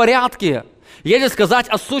все в порядке. Если сказать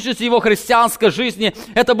о сущности его христианской жизни,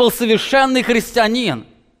 это был совершенный христианин.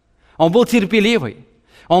 Он был терпеливый.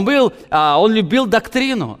 Он любил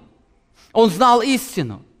доктрину. Он знал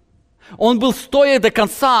истину. Он был стоек до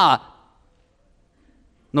конца.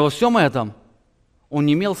 Но во всем этом он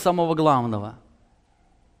не имел самого главного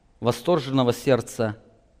 – восторженного сердца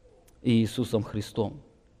Иисусом Христом.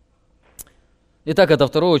 Итак, это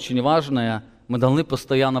второе очень важное, мы должны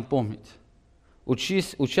постоянно помнить.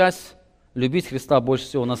 Учась любить Христа больше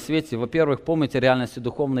всего на свете, во-первых, помните о реальности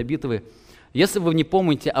духовной битвы. Если вы не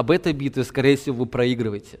помните об этой битве, скорее всего, вы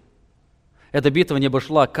проигрываете. Эта битва не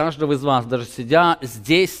обошла каждого из вас, даже сидя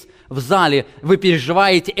здесь, в зале, вы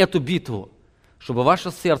переживаете эту битву, чтобы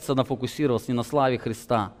ваше сердце нафокусировалось не на славе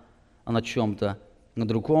Христа, а на чем-то, на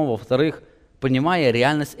другом. Во-вторых, понимая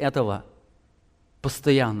реальность этого,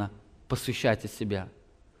 постоянно посвящайте себя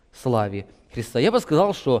славе Христа. Я бы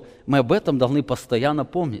сказал, что мы об этом должны постоянно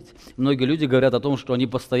помнить. Многие люди говорят о том, что они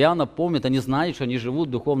постоянно помнят, они знают, что они живут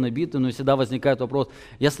в духовной битве, но всегда возникает вопрос: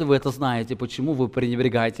 если вы это знаете, почему вы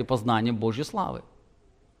пренебрегаете познанием Божьей славы?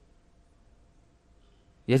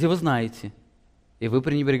 Если вы знаете, и вы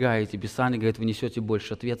пренебрегаете, Писание говорит, вы несете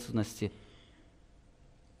больше ответственности.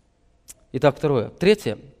 Итак, второе.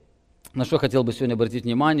 Третье, на что хотел бы сегодня обратить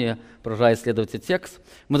внимание, продолжая исследовать этот текст,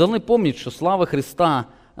 мы должны помнить, что слава Христа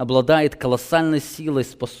обладает колоссальной силой,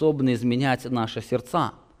 способной изменять наши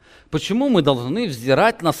сердца. Почему мы должны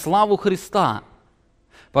взирать на славу Христа?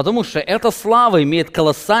 Потому что эта слава имеет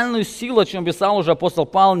колоссальную силу, о чем писал уже апостол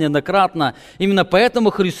Павел неоднократно. Именно поэтому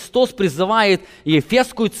Христос призывает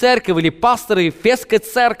Ефесскую церковь или пастора Ефесской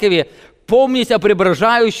церкви помнить о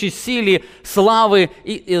преображающей силе славы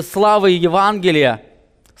Евангелия,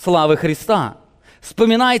 славы Христа.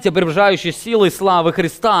 Вспоминайте о преображающей силе славы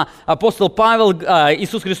Христа. Апостол Павел,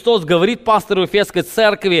 Иисус Христос говорит пастору Ефесской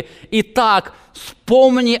церкви: «Итак,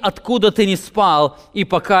 вспомни, откуда ты не спал, и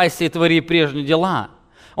покайся, и твори прежние дела».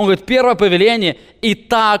 Он говорит, первое повеление –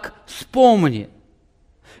 «Итак, вспомни».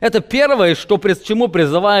 Это первое, к чему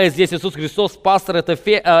призывает здесь Иисус Христос, пастор этой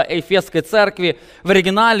Ефесской церкви. В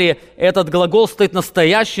оригинале этот глагол стоит в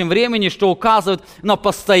настоящем времени, что указывает на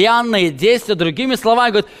постоянное действие. Другими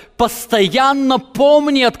словами, говорит, постоянно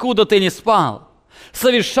помни, откуда ты не спал.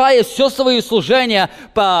 Совершая все свои служения,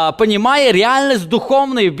 понимая реальность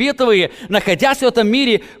духовной битвы, находясь в этом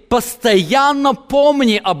мире, постоянно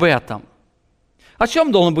помни об этом. О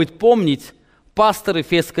чем должен быть помнить пастор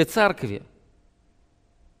Ефесской церкви?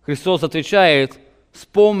 Христос отвечает: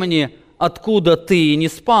 вспомни, откуда ты не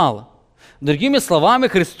спал. Другими словами,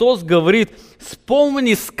 Христос говорит: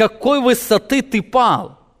 вспомни, с какой высоты ты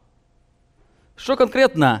пал. Что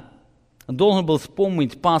конкретно должен был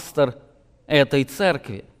вспомнить пастор этой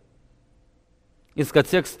церкви? Из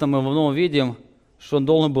контекста мы вновь видим, что он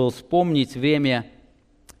должен был вспомнить время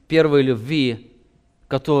первой любви,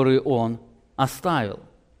 которую он оставил.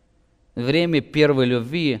 Время первой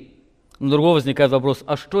любви. Но другого возникает вопрос: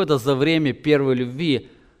 а что это за время первой любви?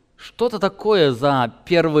 Что это такое за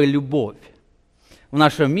первая любовь? В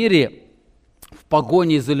нашем мире, в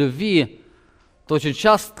погоне за любви, то очень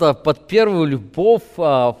часто под первую любовь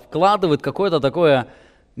вкладывают какое-то такое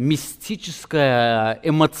мистическое,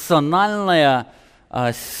 эмоциональное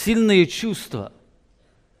сильные чувства.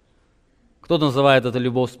 Кто-то называет это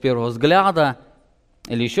любовь с первого взгляда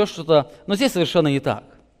или еще что-то, но здесь совершенно не так.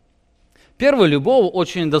 Первая любовь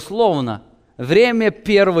очень дословно. Время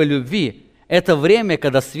первой любви – это время,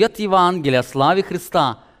 когда свет Евангелия о славе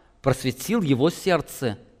Христа просветил его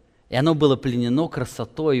сердце, и оно было пленено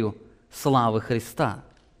красотою славы Христа.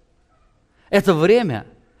 Это время,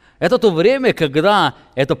 это то время, когда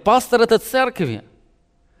пастор этой церкви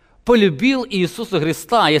полюбил Иисуса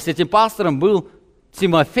Христа. Если этим пастором был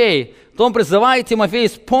Тимофей, то он призывает Тимофея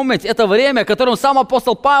вспомнить это время, в котором сам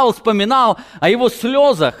апостол Павел вспоминал о его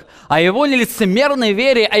слезах, о его нелицемерной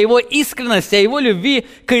вере, о его искренности, о его любви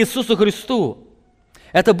к Иисусу Христу.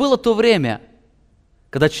 Это было то время,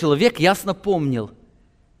 когда человек ясно помнил,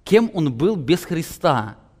 кем он был без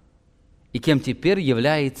Христа и кем теперь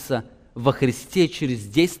является во Христе через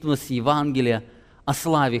действенность Евангелия о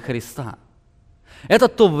славе Христа. Это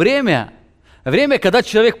то время, когда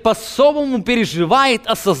человек по-особому переживает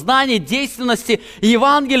осознание действенности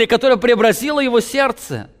Евангелия, которое преобразило его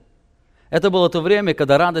сердце. Это было то время,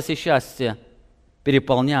 когда радость и счастье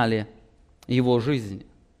переполняли его жизнь.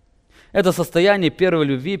 Это состояние первой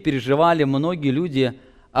любви переживали многие люди,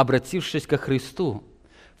 обратившись ко Христу.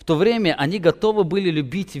 В то время они готовы были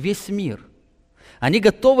любить весь мир. Они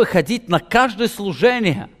готовы ходить на каждое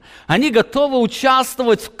служение. Они готовы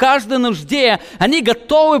участвовать в каждой нужде. Они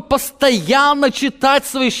готовы постоянно читать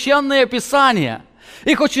Священное Писание.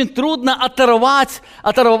 Их очень трудно оторвать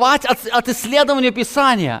от исследования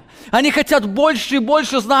Писания. Они хотят больше и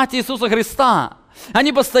больше знать Иисуса Христа.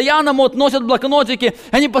 Они постоянно носят блокнотики,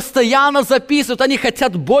 они постоянно записывают, они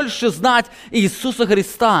хотят больше знать Иисуса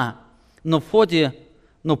Христа. Но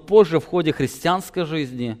позже в ходе христианской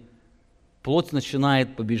жизни плоть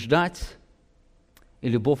начинает побеждать, и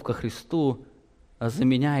любовь ко Христу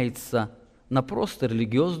заменяется на просто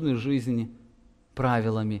религиозную жизнь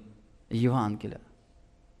правилами Евангелия.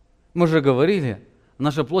 Мы же говорили,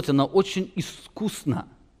 наша плоть, она очень искусна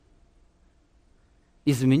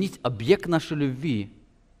изменить объект нашей любви,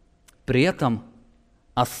 при этом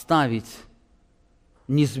оставить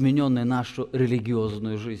неизмененной нашу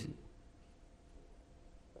религиозную жизнь.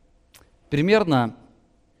 Примерно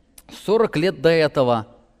 40 лет до этого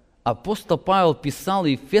апостол Павел писал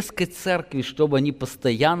Ефесской церкви, чтобы они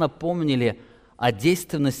постоянно помнили о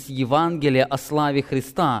действенности Евангелия о славе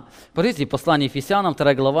Христа. Посмотрите, послание Ефесянам,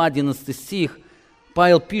 2 глава, 11 стих.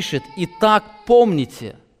 Павел пишет: «Итак,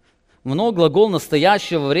 помните». Много глагол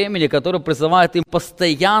настоящего времени, который призывает им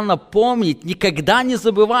постоянно помнить, никогда не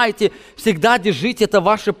забывайте, всегда держите это в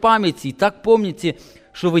вашей памяти. Итак, помните,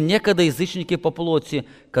 что вы некогда язычники по плоти,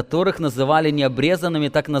 которых называли необрезанными,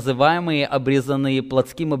 так называемые обрезанные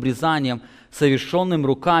плотским обрезанием, совершенным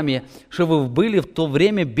руками, что вы были в то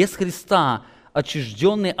время без Христа,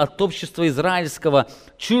 отчужденные от общества израильского,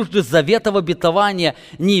 чужды завета обетования,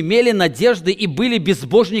 не имели надежды и были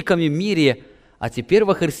безбожниками в мире. А теперь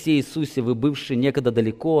во Христе Иисусе вы, бывшие некогда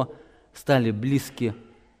далеко, стали близки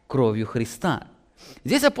кровью Христа.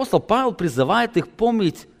 Здесь апостол Павел призывает их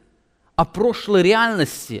помнить о прошлой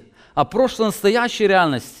реальности, о прошлой настоящей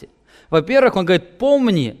реальности. Во-первых, он говорит,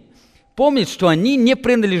 помнить, что они не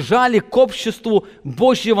принадлежали к обществу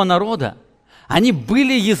Божьего народа. Они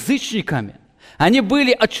были язычниками, они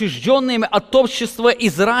были отчужденными от общества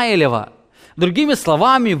Израилева. Другими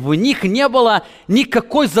словами, в них не было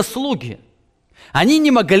никакой заслуги. Они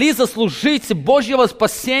не могли заслужить Божьего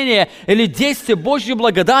спасения или действия Божьей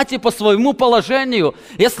благодати по своему положению.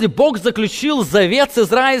 Если Бог заключил завет с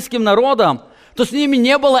израильским народом, то с ними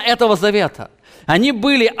не было этого завета. Они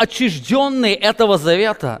были отчужденные этого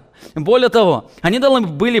завета. Более того, они должны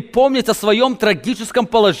были помнить о своем трагическом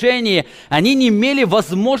положении. Они не имели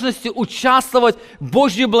возможности участвовать в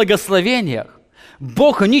Божьих благословениях.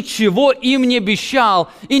 Бог ничего им не обещал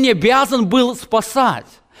и не обязан был спасать.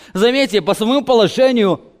 Заметьте, по своему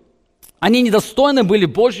положению они недостойны были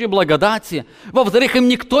Божьей благодати. Во-вторых, им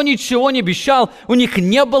никто ничего не обещал, у них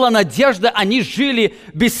не было надежды, они жили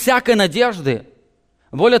без всякой надежды.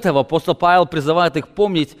 Более того, апостол Павел призывает их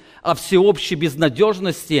помнить о всеобщей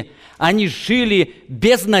безнадежности. Они жили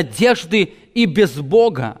без надежды и без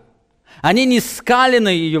Бога. Они не искали на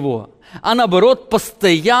Его, а наоборот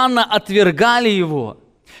постоянно отвергали Его.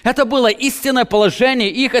 Это было истинное положение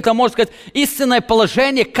их, это, можно сказать, истинное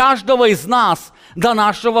положение каждого из нас до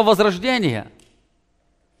нашего возрождения.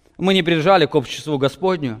 Мы не принадлежали к обществу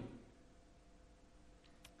Господню.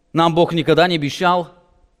 Нам Бог никогда не обещал.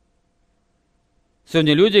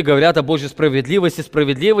 Сегодня люди говорят о Божьей справедливости,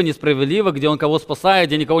 справедливо, несправедливо, где Он кого спасает,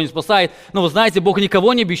 где никого не спасает. Но вы знаете, Бог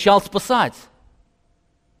никого не обещал спасать.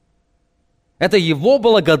 Это Его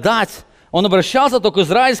благодать Он обращался только к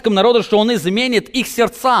израильскому народу, что Он изменит их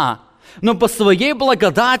сердца. Но по своей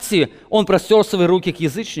благодати Он простер свои руки к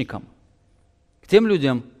язычникам, к тем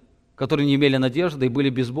людям, которые не имели надежды и были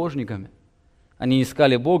безбожниками. Они не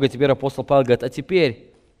искали Бога. Теперь апостол Павел говорит: а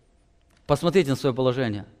теперь посмотрите на свое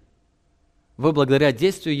положение. Вы благодаря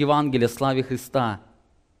действию Евангелия, славе Христа,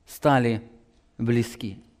 стали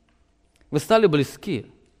близки. Вы стали близки.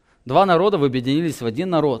 Два народа вы объединились в один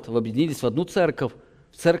народ, вы объединились в одну церковь,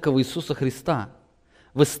 в церковь Иисуса Христа.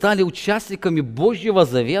 Вы стали участниками Божьего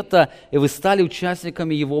завета, и вы стали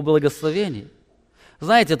участниками Его благословений.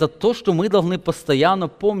 Знаете, это то, что мы должны постоянно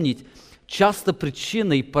помнить. Часто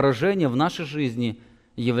причиной поражения в нашей жизни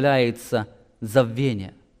является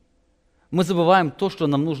забвение. Мы забываем то, что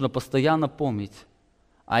нам нужно постоянно помнить,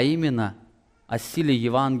 а именно о силе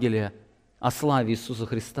Евангелия, о славе Иисуса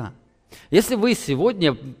Христа. Если вы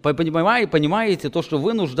сегодня понимаете то, что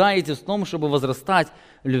вы нуждаетесь в том, чтобы возрастать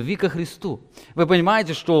в любви ко Христу, вы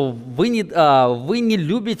понимаете, что вы не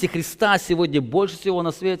любите Христа сегодня больше всего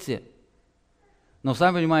на свете, но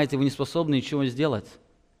сами понимаете, вы не способны ничего сделать.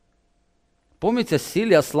 Помните о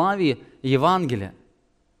силе, о славе Евангелия.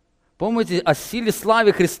 Помните о силе,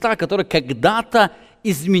 славе Христа, которая когда-то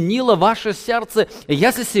изменила ваше сердце. И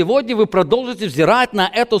если сегодня вы продолжите взирать на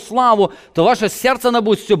эту славу, то ваше сердце, оно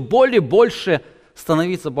будет все более и больше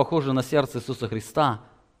становиться похоже на сердце Иисуса Христа.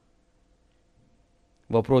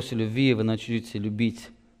 В вопросе любви вы начнете любить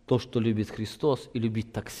то, что любит Христос, и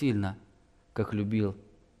любить так сильно, как любил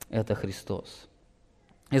это Христос.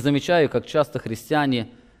 Я замечаю, как часто христиане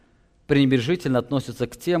пренебрежительно относятся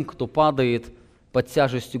к тем, кто падает под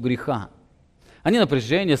тяжестью греха. Они на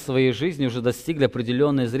протяжении своей жизни уже достигли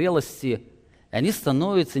определенной зрелости, и они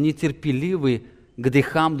становятся нетерпеливы к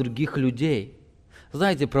грехам других людей.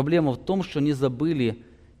 Знаете, проблема в том, что они забыли,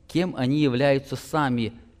 кем они являются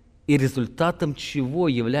сами, и результатом чего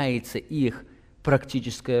является их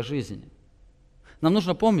практическая жизнь. Нам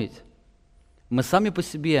нужно помнить, мы сами по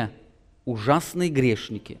себе ужасные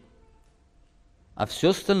грешники, а все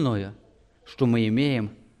остальное, что мы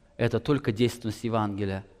имеем, это только действенность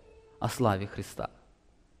Евангелия о славе Христа.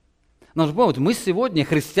 Нужно помнить, мы сегодня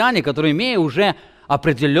христиане, которые имея уже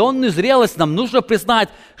определенную зрелость, нам нужно признать,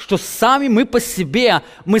 что сами мы по себе,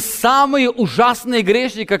 мы самые ужасные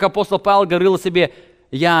грешники, как апостол Павел говорил о себе: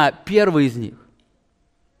 я первый из них.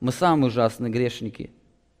 Мы самые ужасные грешники,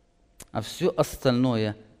 а все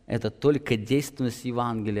остальное это только действенность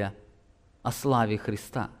Евангелия о славе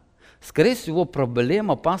Христа. Скорее всего,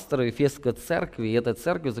 проблема пастора Ефесской церкви и этой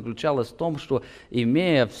церкви заключалась в том, что,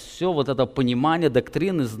 имея все вот это понимание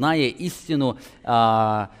доктрины, зная истину,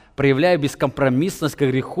 проявляя бескомпромиссность к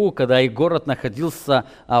греху, когда их город находился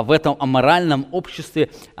в этом аморальном обществе,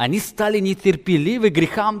 они стали нетерпеливы к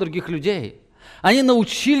грехам других людей. Они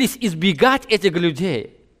научились избегать этих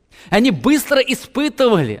людей. Они быстро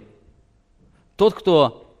испытывали тот,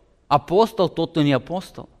 кто апостол, тот, кто не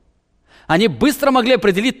апостол. Они быстро могли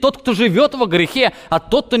определить тот, кто живет во грехе, а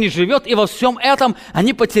тот, кто не живет. И во всем этом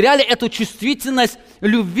они потеряли эту чувствительность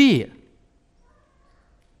любви.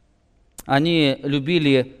 Они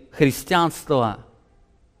любили христианство,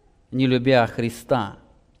 не любя Христа.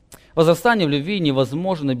 Возрастание в любви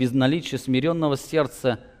невозможно без наличия смиренного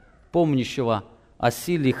сердца, помнящего о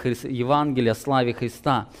силе Евангелия, о славе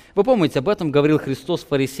Христа. Вы помните, об этом говорил Христос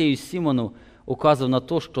фарисею Симону, указывая на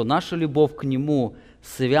то, что наша любовь к Нему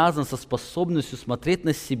связана со способностью смотреть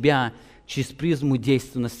на себя через призму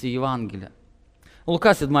действенности Евангелия.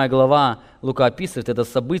 Лука 7 глава, Лука описывает это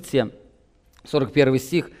событие, 41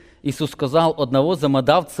 стих. Иисус сказал: у одного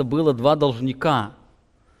замодавца было 2 должника.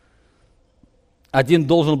 Один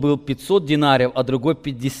должен был 500 динариев, а другой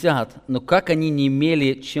 50. Но как они не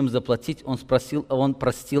имели чем заплатить, он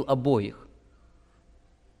простил обоих.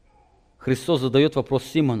 Христос задает вопрос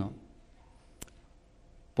Симону.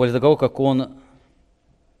 После того, как он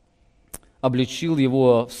обличил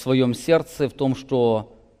его в своем сердце, в том,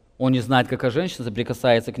 что он не знает, какая женщина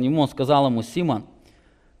соприкасается к нему, он сказал ему: Симон,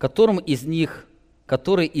 который из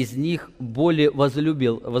них более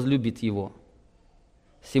возлюбит его?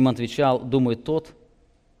 Симон отвечал: думает тот,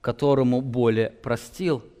 которому более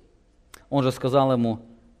простил. Он же сказал ему: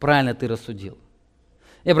 правильно ты рассудил.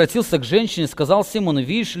 И обратился к женщине, сказал Симону: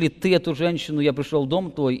 видишь ли ты эту женщину, я пришел в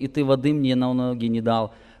дом твой, и ты воды мне на ноги не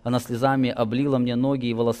дал. Она слезами облила мне ноги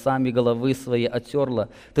и волосами головы своей оттерла.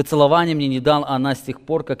 Ты целования мне не дал, а она с тех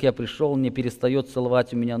пор, как я пришел, не перестает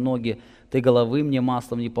целовать у меня ноги. Ты головы мне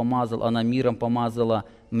маслом не помазал, она миром помазала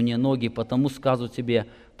мне ноги. Потому сказываю тебе,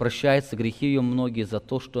 прощаются грехи ее многие за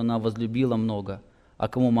то, что она возлюбила много. А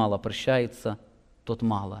кому мало прощается, тот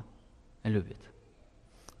мало любит.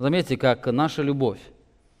 Заметьте, как наша любовь,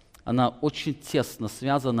 она очень тесно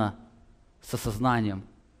связана с осознанием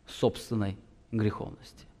собственной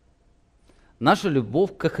греховности. Наша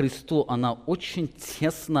любовь ко Христу, она очень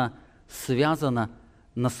тесно связана,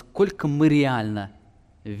 насколько мы реально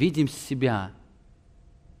видим себя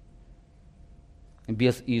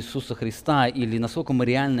без Иисуса Христа, или насколько мы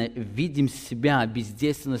реально видим себя без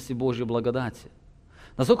действенности Божьей благодати.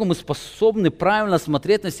 Насколько мы способны правильно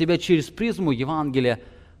смотреть на себя через призму Евангелия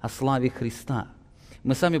о славе Христа.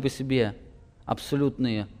 Мы сами по себе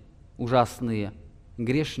абсолютные, ужасные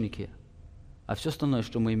грешники, а все остальное,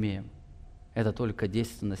 что мы имеем, это только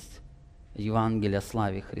действенность Евангелия о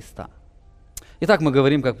славе Христа. Итак, мы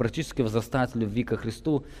говорим, как практически возрастать в любви ко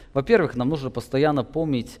Христу. Во-первых, нам нужно постоянно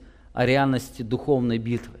помнить о реальности духовной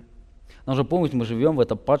битвы. Нужно помнить, мы живем в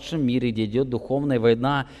этом падшем мире, где идет духовная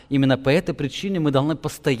война. Именно по этой причине мы должны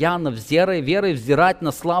постоянно верой взирать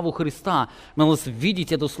на славу Христа. Мы должны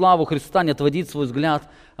видеть эту славу Христа, не отводить свой взгляд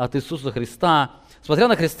от Иисуса Христа. Смотря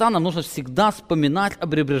на Христа, нам нужно всегда вспоминать о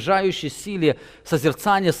преображающей силе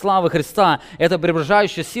созерцания славы Христа. Эта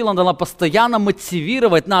преображающая сила должна постоянно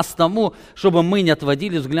мотивировать нас к тому, чтобы мы не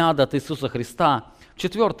отводили взгляда от Иисуса Христа.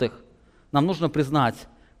 В-четвертых, нам нужно признать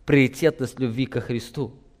приоритетность любви ко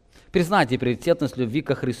Христу. Признайте приоритетность любви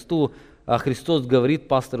ко Христу. Христос говорит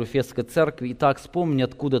пастору Эфесской церкви: «Итак, вспомни,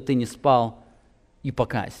 откуда ты не спал, и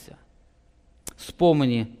покайся».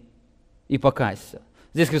 Вспомни и покайся.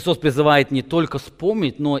 Здесь Христос призывает не только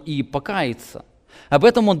вспомнить, но и покаяться. Об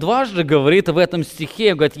этом Он дважды говорит в этом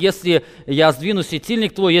стихе. Он говорит: «Если я сдвину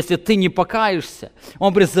светильник твой, если ты не покаешься».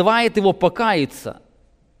 Он призывает его покаяться.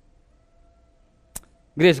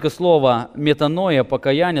 Греческое слово метаноия,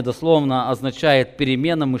 покаяние, дословно означает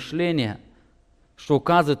перемена мышления, что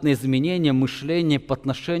указывает на изменение мышления по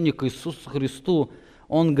отношению к Иисусу Христу.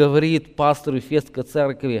 Он говорит пастору Эфесской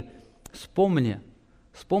церкви: вспомни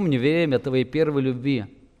время твоей первой любви.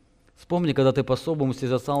 Вспомни, когда ты по-особому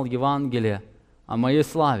созерцал Евангелие о моей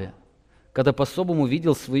славе, когда по-особому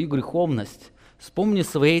видел свою греховность. Вспомни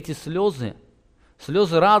свои эти слезы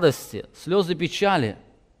радости, слезы печали.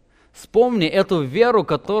 Вспомни эту веру,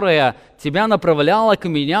 которая тебя направляла к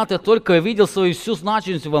меня, ты только видел свою всю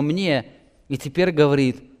значимость во мне, и теперь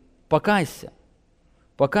говорит: покайся,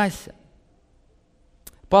 покайся.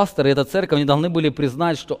 Пасторы, эта церковь, не должны были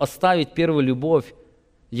признать, что оставить первую любовь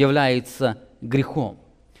является грехом.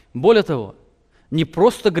 Более того, не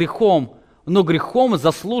просто грехом, но грехом,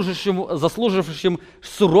 заслужившим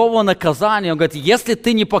сурового наказания. Он говорит: если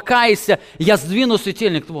ты не покаешься, я сдвину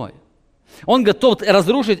светильник твой. Он готов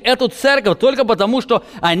разрушить эту церковь только потому, что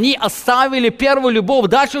они оставили первую любовь.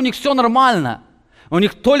 Дальше у них все нормально. У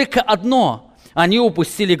них только одно. Они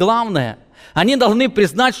упустили главное. Они должны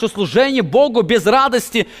признать, что служение Богу без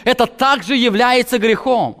радости – это также является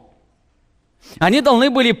грехом. Они должны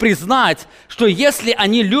были признать, что если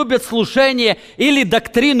они любят служение или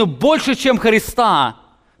доктрину больше, чем Христа,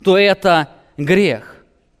 то это грех.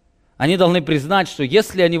 Они должны признать, что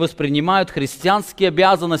если они воспринимают христианские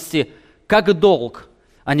обязанности как долг,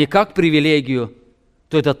 а не как привилегию,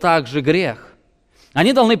 то это также грех.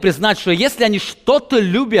 Они должны признать, что если они что-то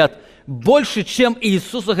любят больше, чем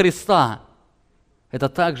Иисуса Христа, это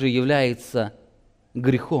также является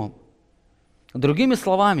грехом. Другими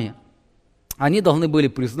словами, они должны были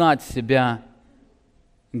признать себя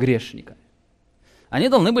грешниками. Они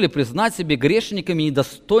должны были признать себя грешниками,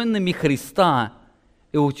 недостойными Христа,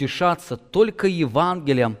 и утешаться только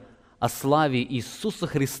Евангелием о славе Иисуса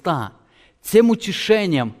Христа, тем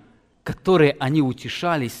утешением, которое они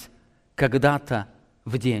утешались когда-то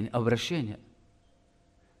в день обращения.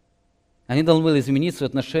 Они должны были изменить свое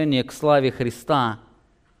отношение к славе Христа,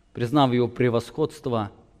 признав Его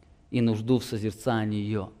превосходство и нужду в созерцании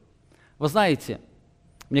ее. Вы знаете,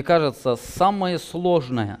 мне кажется, самое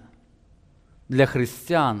сложное для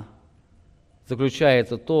христиан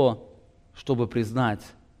заключается то, чтобы признать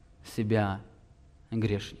себя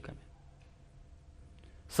грешниками.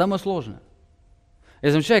 Самое сложное.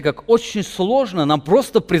 Я замечаю, как очень сложно нам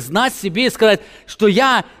просто признать себе и сказать, что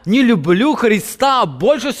я не люблю Христа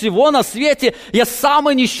больше всего на свете. Я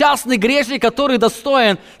самый несчастный грешник, который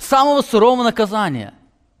достоин самого сурового наказания.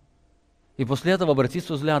 И после этого обратить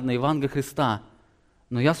свой взгляд на Евангелие Христа.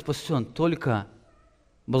 Но я спасен только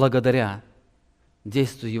благодаря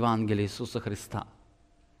действию Евангелия Иисуса Христа.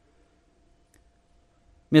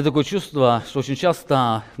 У меня такое чувство, что очень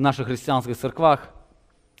часто в наших христианских церквах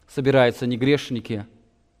собираются не грешники,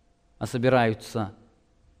 а собираются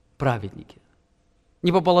праведники.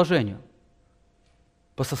 Не по положению,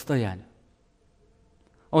 по состоянию.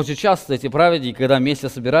 Очень часто эти праведники, когда вместе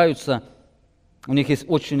собираются, у них есть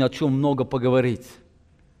очень о чем много поговорить.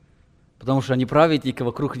 Потому что они праведники,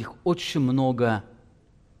 вокруг них очень много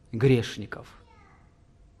грешников.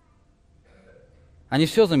 Они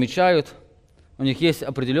все замечают, у них есть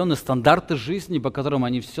определенные стандарты жизни, по которым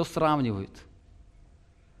они все сравнивают.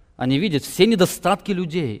 Они видят все недостатки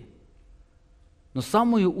людей. Но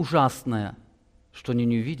самое ужасное, что они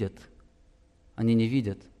не видят,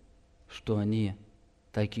 что они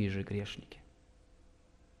такие же грешники.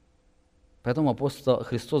 Поэтому апостол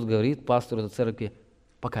Христос говорит пастору этой церкви: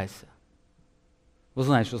 покайся. Вы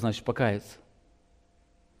знаете, что значит покаяться.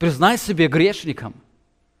 Признай себя грешником.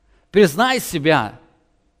 Признай себя,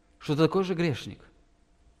 что ты такой же грешник.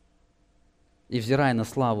 И взирай на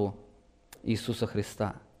славу Иисуса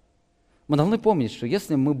Христа. Мы должны помнить, что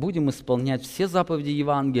если мы будем исполнять все заповеди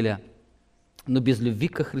Евангелия, но без любви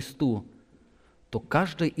ко Христу, то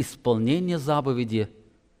каждое исполнение заповеди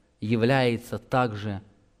является также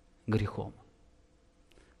грехом.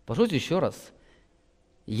 Послушайте еще раз.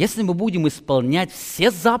 Если мы будем исполнять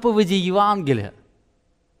все заповеди Евангелия,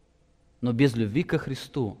 но без любви ко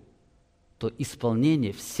Христу, то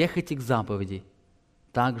исполнение всех этих заповедей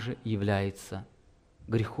также является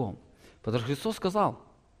грехом. Потому что Христос сказал,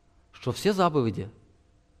 что все заповеди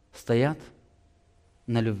стоят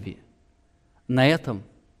на любви. На этом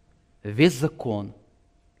весь закон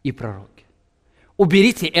и пророки.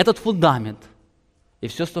 Уберите этот фундамент, и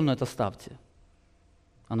все остальное это оставьте.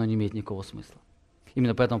 Оно не имеет никакого смысла.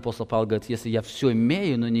 Именно поэтому апостол Павел говорит: если я все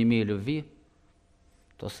имею, но не имею любви,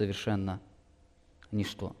 то совершенно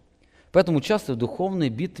ничто. Поэтому, участвуя в духовной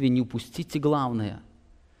битве, не упустите главное.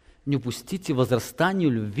 Не упустите возрастанию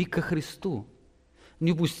любви ко Христу.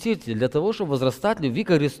 Не упустите, для того, чтобы возрастать в любви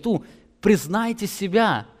ко Христу, признайте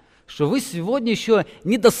себя, что вы сегодня еще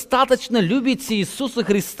недостаточно любите Иисуса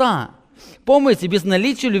Христа. Помните, без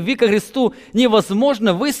наличия любви ко Христу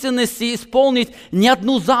невозможно в истинности исполнить ни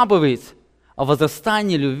одну заповедь. А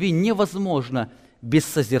возрастание любви невозможно без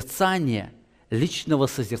созерцания, личного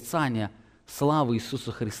созерцания славы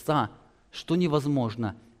Иисуса Христа, что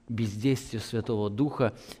невозможно без действия Святого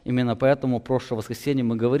Духа. Именно поэтому в прошлое воскресенье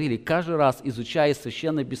мы говорили: каждый раз, изучая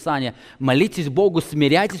Священное Писание, молитесь Богу,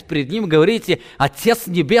 смиряйтесь перед Ним, говорите: Отец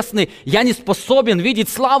Небесный, я не способен видеть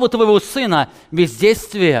славу Твоего Сына без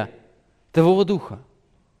действия Твоего Духа.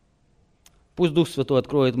 Пусть Дух Святой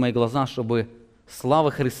откроет мои глаза, чтобы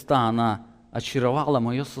слава Христа, она очаровала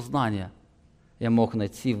мое сознание. Я мог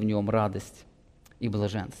найти в нем радость и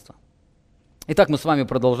блаженство. Итак, мы с вами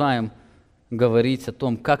продолжаем говорить о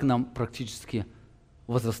том, как нам практически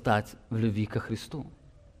возрастать в любви ко Христу.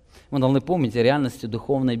 Мы должны помнить о реальности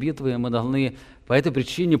духовной битвы, и мы должны по этой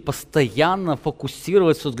причине постоянно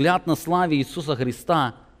фокусировать свой взгляд на славе Иисуса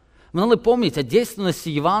Христа. Мы должны помнить о действенности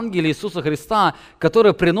Евангелия Иисуса Христа,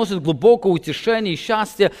 которое приносит глубокое утешение и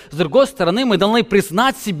счастье. С другой стороны, мы должны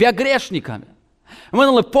признать себя грешниками. Мы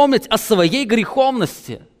должны помнить о своей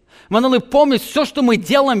греховности. Мы должны помнить все, что мы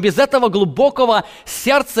делаем без этого глубокого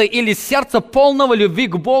сердца или сердца полного любви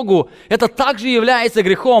к Богу. Это также является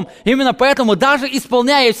грехом. Именно поэтому, даже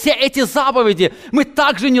исполняя все эти заповеди, мы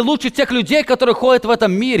также не лучше тех людей, которые ходят в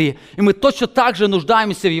этом мире. И мы точно так же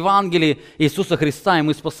нуждаемся в Евангелии Иисуса Христа, и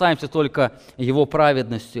мы спасаемся только Его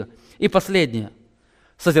праведностью. И последнее.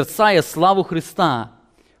 Созерцая славу Христа,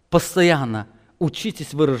 постоянно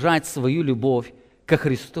учитесь выражать свою любовь ко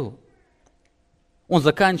Христу. Он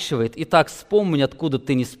заканчивает: «Итак, вспомни, откуда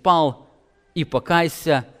ты не спал, и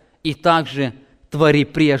покайся, и также твори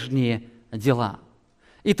прежние дела».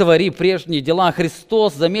 И твори прежние дела.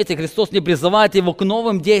 Христос, заметьте, Христос не призывает его к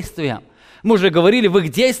новым действиям. Мы уже говорили, в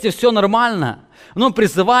их действии все нормально. Но Он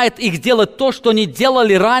призывает их делать то, что они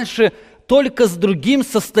делали раньше, только с другим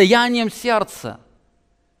состоянием сердца.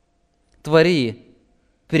 Твори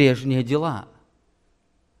прежние дела.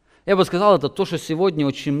 Я бы сказал, это то, что сегодня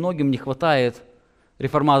очень многим не хватает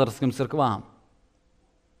реформаторским церквам.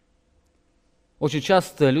 Очень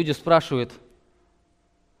часто люди спрашивают: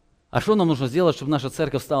 а что нам нужно сделать, чтобы наша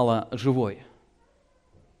церковь стала живой?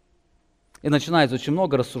 И начинается очень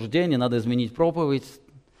много рассуждений: надо изменить проповедь,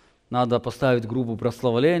 надо поставить группу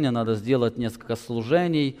прославления, надо сделать несколько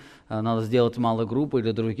служений, надо сделать малые группы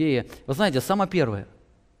или другие. Вы знаете, самое первое: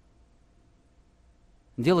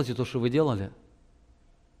 делайте то, что вы делали,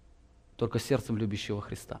 только сердцем любящего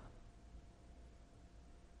Христа.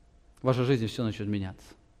 В вашей жизни все начнет меняться.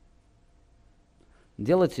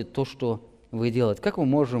 Делайте то, что вы делаете. Как мы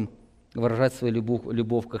можем выражать свою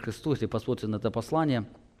любовь ко Христу? Если посмотрите на это послание,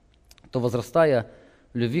 то, возрастая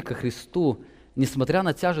в любви ко Христу, несмотря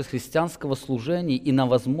на тяжесть христианского служения и на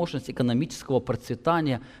возможность экономического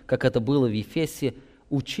процветания, как это было в Ефесе,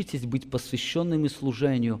 учитесь быть посвященными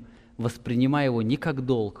служению, воспринимая его не как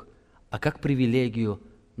долг, а как привилегию,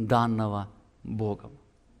 данного Богом.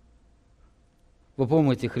 Вы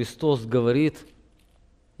помните, Христос говорит: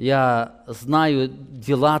 я знаю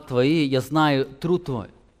дела твои, я знаю труд твой.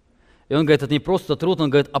 И он говорит, это не просто труд, он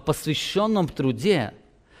говорит о посвященном труде.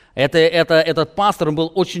 Этот пастор он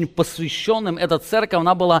был очень посвященным, эта церковь,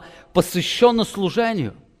 она была посвящена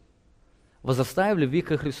служению. Возрастая в любви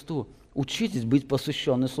ко Христу, учитесь быть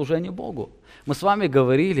посвященным служению Богу. Мы с вами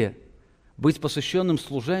говорили, быть посвященным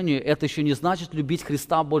служению, это еще не значит любить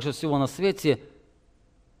Христа больше всего на свете,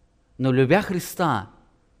 но любя Христа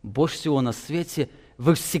больше всего на свете,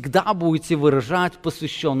 вы всегда будете выражать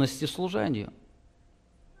посвященность служению.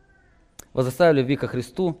 Возрастая в любви ко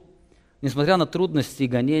Христу, несмотря на трудности и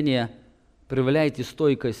гонения, проявляйте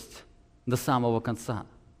стойкость до самого конца.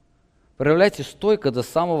 Проявляйте стойкость до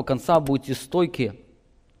самого конца, будьте стойки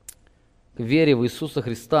к вере в Иисуса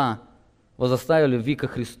Христа. Возрастая в любви ко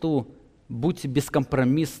Христу, будьте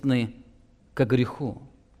бескомпромиссны к греху.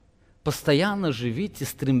 Постоянно живите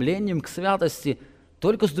стремлением к святости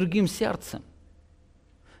только с другим сердцем.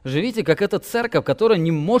 Живите, как эта церковь, которая не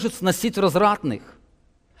может сносить развратных.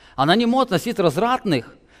 Она не может носить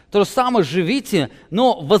развратных. То же самое живите,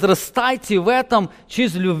 но возрастайте в этом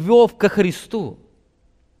через любовь ко Христу.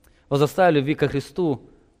 Возрастая в любви ко Христу,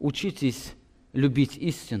 учитесь любить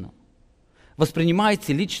истину.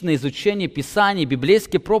 Воспринимайте личное изучение Писаний,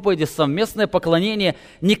 библейские проповеди, совместное поклонение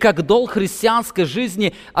не как долг христианской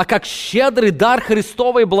жизни, а как щедрый дар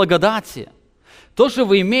Христовой благодати. То, что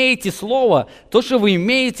вы имеете Слово, то, что вы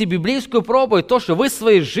имеете библейскую проповедь, то, что вы в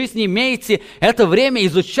своей жизни имеете, это время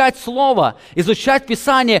изучать Слово, изучать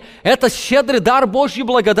Писание. Это щедрый дар Божьей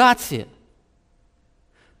благодати.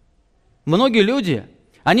 Многие люди,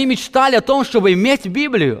 они мечтали о том, чтобы иметь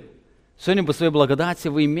Библию. Сегодня по своей благодати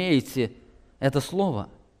вы имеете это Слово.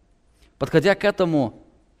 Подходя к этому,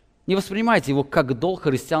 не воспринимайте его как долг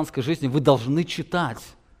христианской жизни, вы должны читать.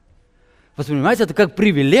 Воспринимайте это как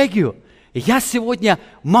привилегию. Я сегодня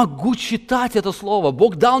могу читать это Слово.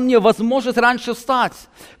 Бог дал мне возможность раньше встать,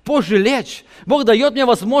 позже лечь. Бог дает мне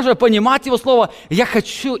возможность понимать Его Слово. Я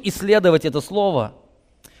хочу исследовать это Слово.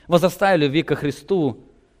 Возрастая в любви ко Христу,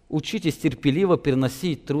 учитесь терпеливо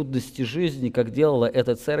переносить трудности жизни, как делала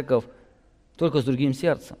эта церковь, только с другим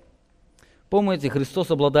сердцем. Помните, Христос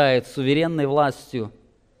обладает суверенной властью.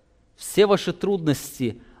 Все ваши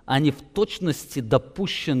трудности, они в точности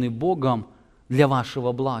допущены Богом для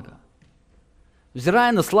вашего блага.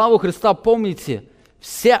 Взирая на славу Христа, помните,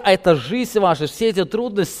 вся эта жизнь ваша, все эти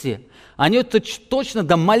трудности, они точно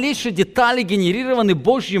до малейшей детали генерированы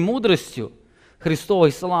Божьей мудростью,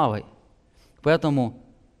 Христовой славой. Поэтому,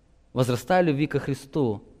 возрастая в любви ко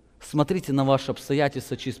Христу, смотрите на ваши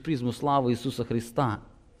обстоятельства через призму славы Иисуса Христа.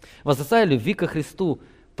 Возрастая в любви ко Христу,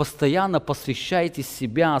 постоянно посвящайте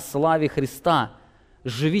себя славе Христа,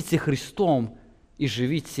 живите Христом и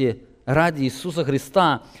живите ради Иисуса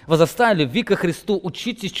Христа. Возрастая в любви ко Христу,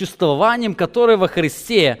 учитесь чувствованием, которое во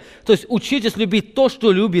Христе. То есть учитесь любить то,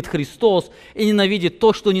 что любит Христос, и ненавидеть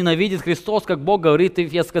то, что ненавидит Христос, как Бог говорит в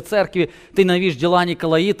Ефесской церкви, ты ненавидишь дела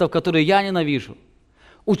николаитов, которые я ненавижу.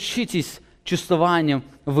 Учитесь чувствованием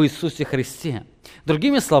в Иисусе Христе.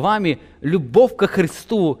 Другими словами, любовь ко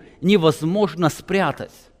Христу невозможно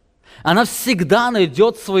спрятать. Она всегда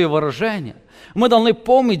найдет свое выражение. Мы должны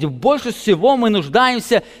помнить, больше всего мы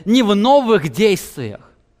нуждаемся не в новых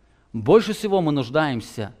действиях. Больше всего мы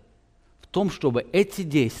нуждаемся в том, чтобы эти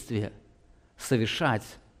действия совершать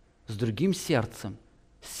с другим сердцем,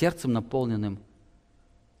 сердцем, наполненным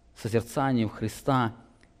созерцанием Христа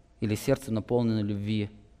или сердцем, наполненным любви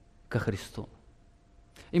ко Христу.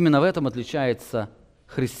 Именно в этом отличается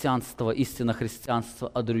христианство, истинное христианство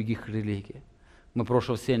от других религий. Мы в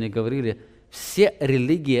прошлом серии говорили, все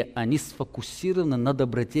религии, они сфокусированы на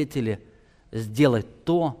добродетели сделать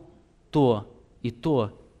то,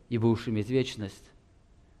 и будешь иметь вечность.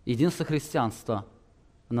 Единство христианства,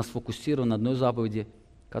 оно сфокусировано на одной заповеди,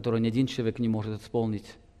 которую ни один человек не может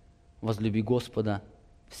исполнить. Возлюби Господа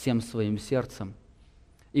всем своим сердцем.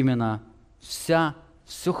 Именно все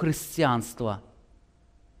христианство,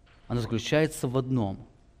 оно заключается в одном.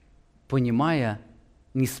 Понимая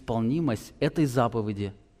неисполнимость этой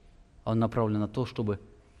заповеди, он направлен на то, чтобы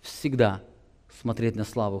всегда смотреть на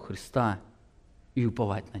славу Христа и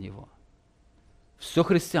уповать на Него. Все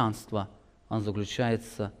христианство, оно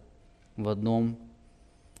заключается в одном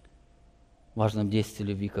важном действии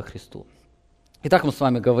любви ко Христу. Итак, мы с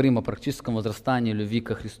вами говорим о практическом возрастании любви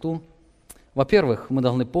ко Христу. Во-первых, мы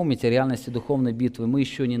должны помнить о реальности духовной битвы. Мы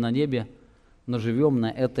еще не на небе, но живем на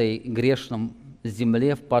этой грешном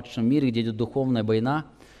земле, в падшем мире, где идет духовная война.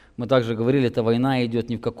 Мы также говорили, эта война идет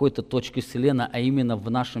не в какой-то точке вселенной, а именно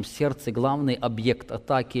в нашем сердце. Главный объект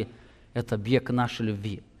атаки – это объект нашей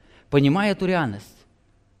любви. Понимая эту реальность,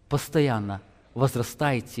 постоянно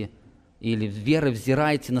возрастайте или верой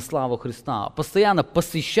взирайте на славу Христа. Постоянно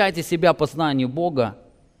посвящайте себя познанию Бога.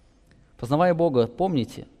 Познавая Бога,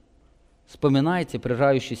 помните, вспоминайте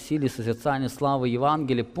прижающей силе созерцания славы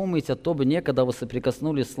Евангелия. Помните о том дне, когда вы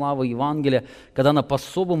соприкоснулись с славой Евангелия, когда она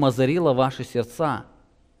по-особому озарила ваши сердца.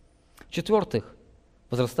 В-четвертых,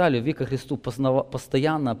 возрастая в любви ко Христу,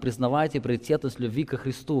 постоянно признавайте приоритетность любви ко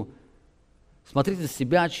Христу. Смотрите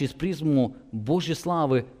себя через призму Божьей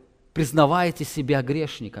славы, признавайте себя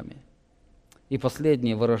грешниками. И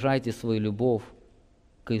последнее, выражайте свою любовь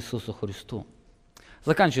к Иисусу Христу.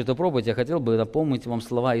 Заканчивая эту проповедь, я хотел бы напомнить вам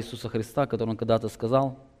слова Иисуса Христа, которые Он когда-то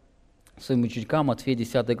сказал своим ученикам, Матфея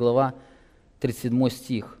 10 глава, 37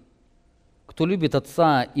 стих. «Кто любит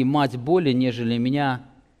отца и мать более, нежели меня,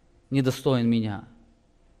 недостоин меня.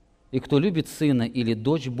 И кто любит сына или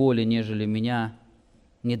дочь более, нежели меня,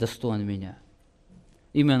 недостоин меня».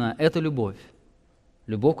 Именно эта любовь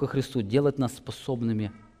ко Христу делает нас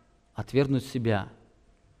способными отвергнуть себя,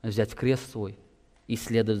 взять крест свой и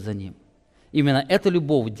следовать за Ним. Именно эта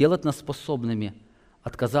любовь делает нас способными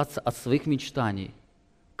отказаться от своих мечтаний,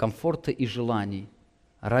 комфорта и желаний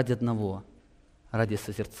ради одного, ради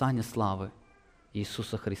созерцания славы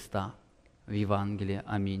Иисуса Христа в Евангелии.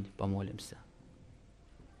 Аминь. Помолимся.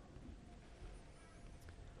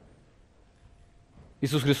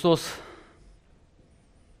 Иисус Христос,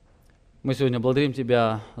 мы сегодня благодарим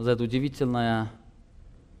Тебя за это удивительное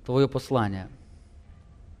Твое послание.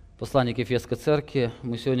 Послание к Ефесской церкви.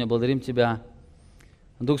 Мы сегодня благодарим Тебя,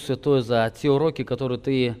 Дух Святой, за те уроки, которые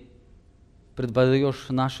Ты преподаешь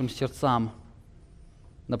нашим сердцам,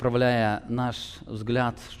 направляя наш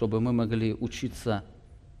взгляд, чтобы мы могли учиться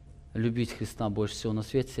любить Христа больше всего на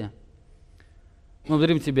свете. Мы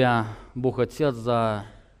благодарим Тебя, Бог Отец, за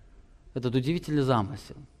этот удивительный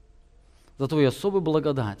замысел, за Твою особую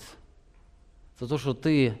благодать, за то, что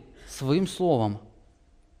Ты Своим Словом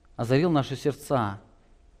озарил наши сердца,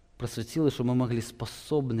 просветил, и чтобы мы могли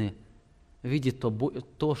способны видеть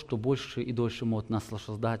то, что больше и дольше может нас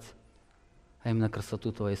наслаждать, а именно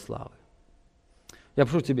красоту Твоей славы. Я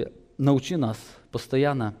прошу Тебя, научи нас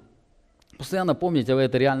постоянно помнить об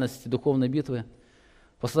этой реальности духовной битвы,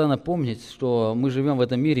 постоянно помнить, что мы живем в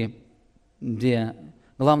этом мире, где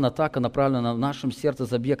главная атака направлена в нашем сердце,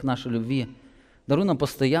 забег нашей любви. Даруй нам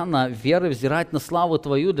постоянно верой взирать на славу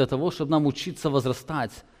Твою для того, чтобы нам учиться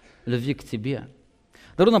возрастать в любви к Тебе.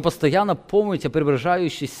 Даруй нам постоянно помнить о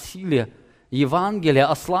преображающей силе Евангелия,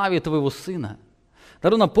 о славе Твоего Сына.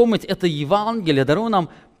 Даруй нам помнить это Евангелие, даруй нам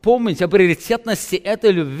помнить о приоритетности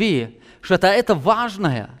этой любви, что это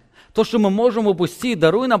важное, то, что мы можем упустить.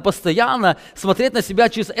 Даруй нам постоянно смотреть на себя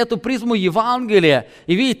через эту призму Евангелия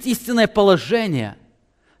и видеть истинное положение,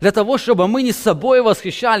 для того, чтобы мы не собой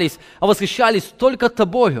восхищались, а восхищались только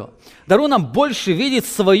Тобою. Даруй нам больше видеть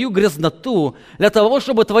свою грязноту, для того,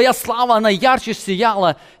 чтобы Твоя слава, она ярче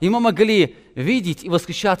сияла, и мы могли видеть и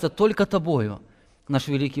восхищаться только Тобою, наш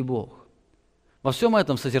великий Бог. Во всем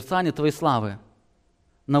этом созерцании Твоей славы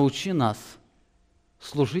научи нас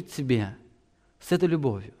служить Тебе с этой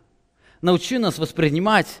любовью. Научи нас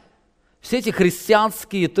воспринимать все эти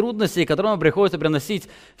христианские трудности, которые нам приходится приносить,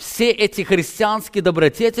 все эти христианские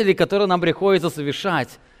добродетели, которые нам приходится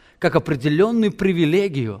совершать, как определенную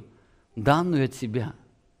привилегию, данную от Тебя.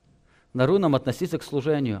 Даруй нам относиться к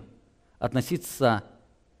служению, относиться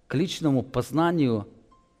к личному познанию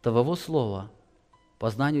Твоего Слова,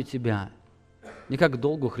 познанию Тебя, не как к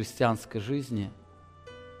долгу христианской жизни,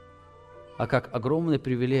 а как огромной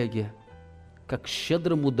привилегии, как к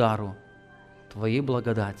щедрому дару Твоей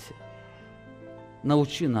благодати.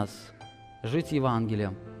 Научи нас жить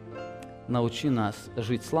Евангелием, научи нас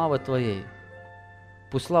жить славой Твоей.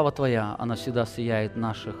 Пусть слава Твоя, она всегда сияет в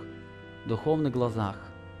наших духовных глазах.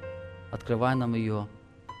 Открывай нам ее.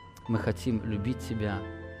 Мы хотим любить Тебя,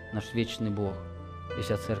 наш вечный Бог. И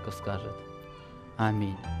вся церковь скажет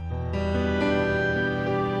аминь.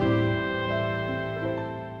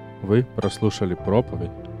 Вы прослушали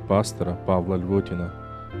проповедь пастора Павла Львутина.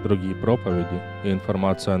 Другие проповеди и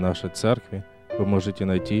информацию о нашей церкви вы можете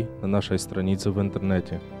найти на нашей странице в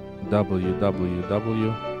интернете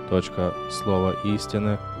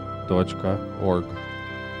www.slovoistины.org.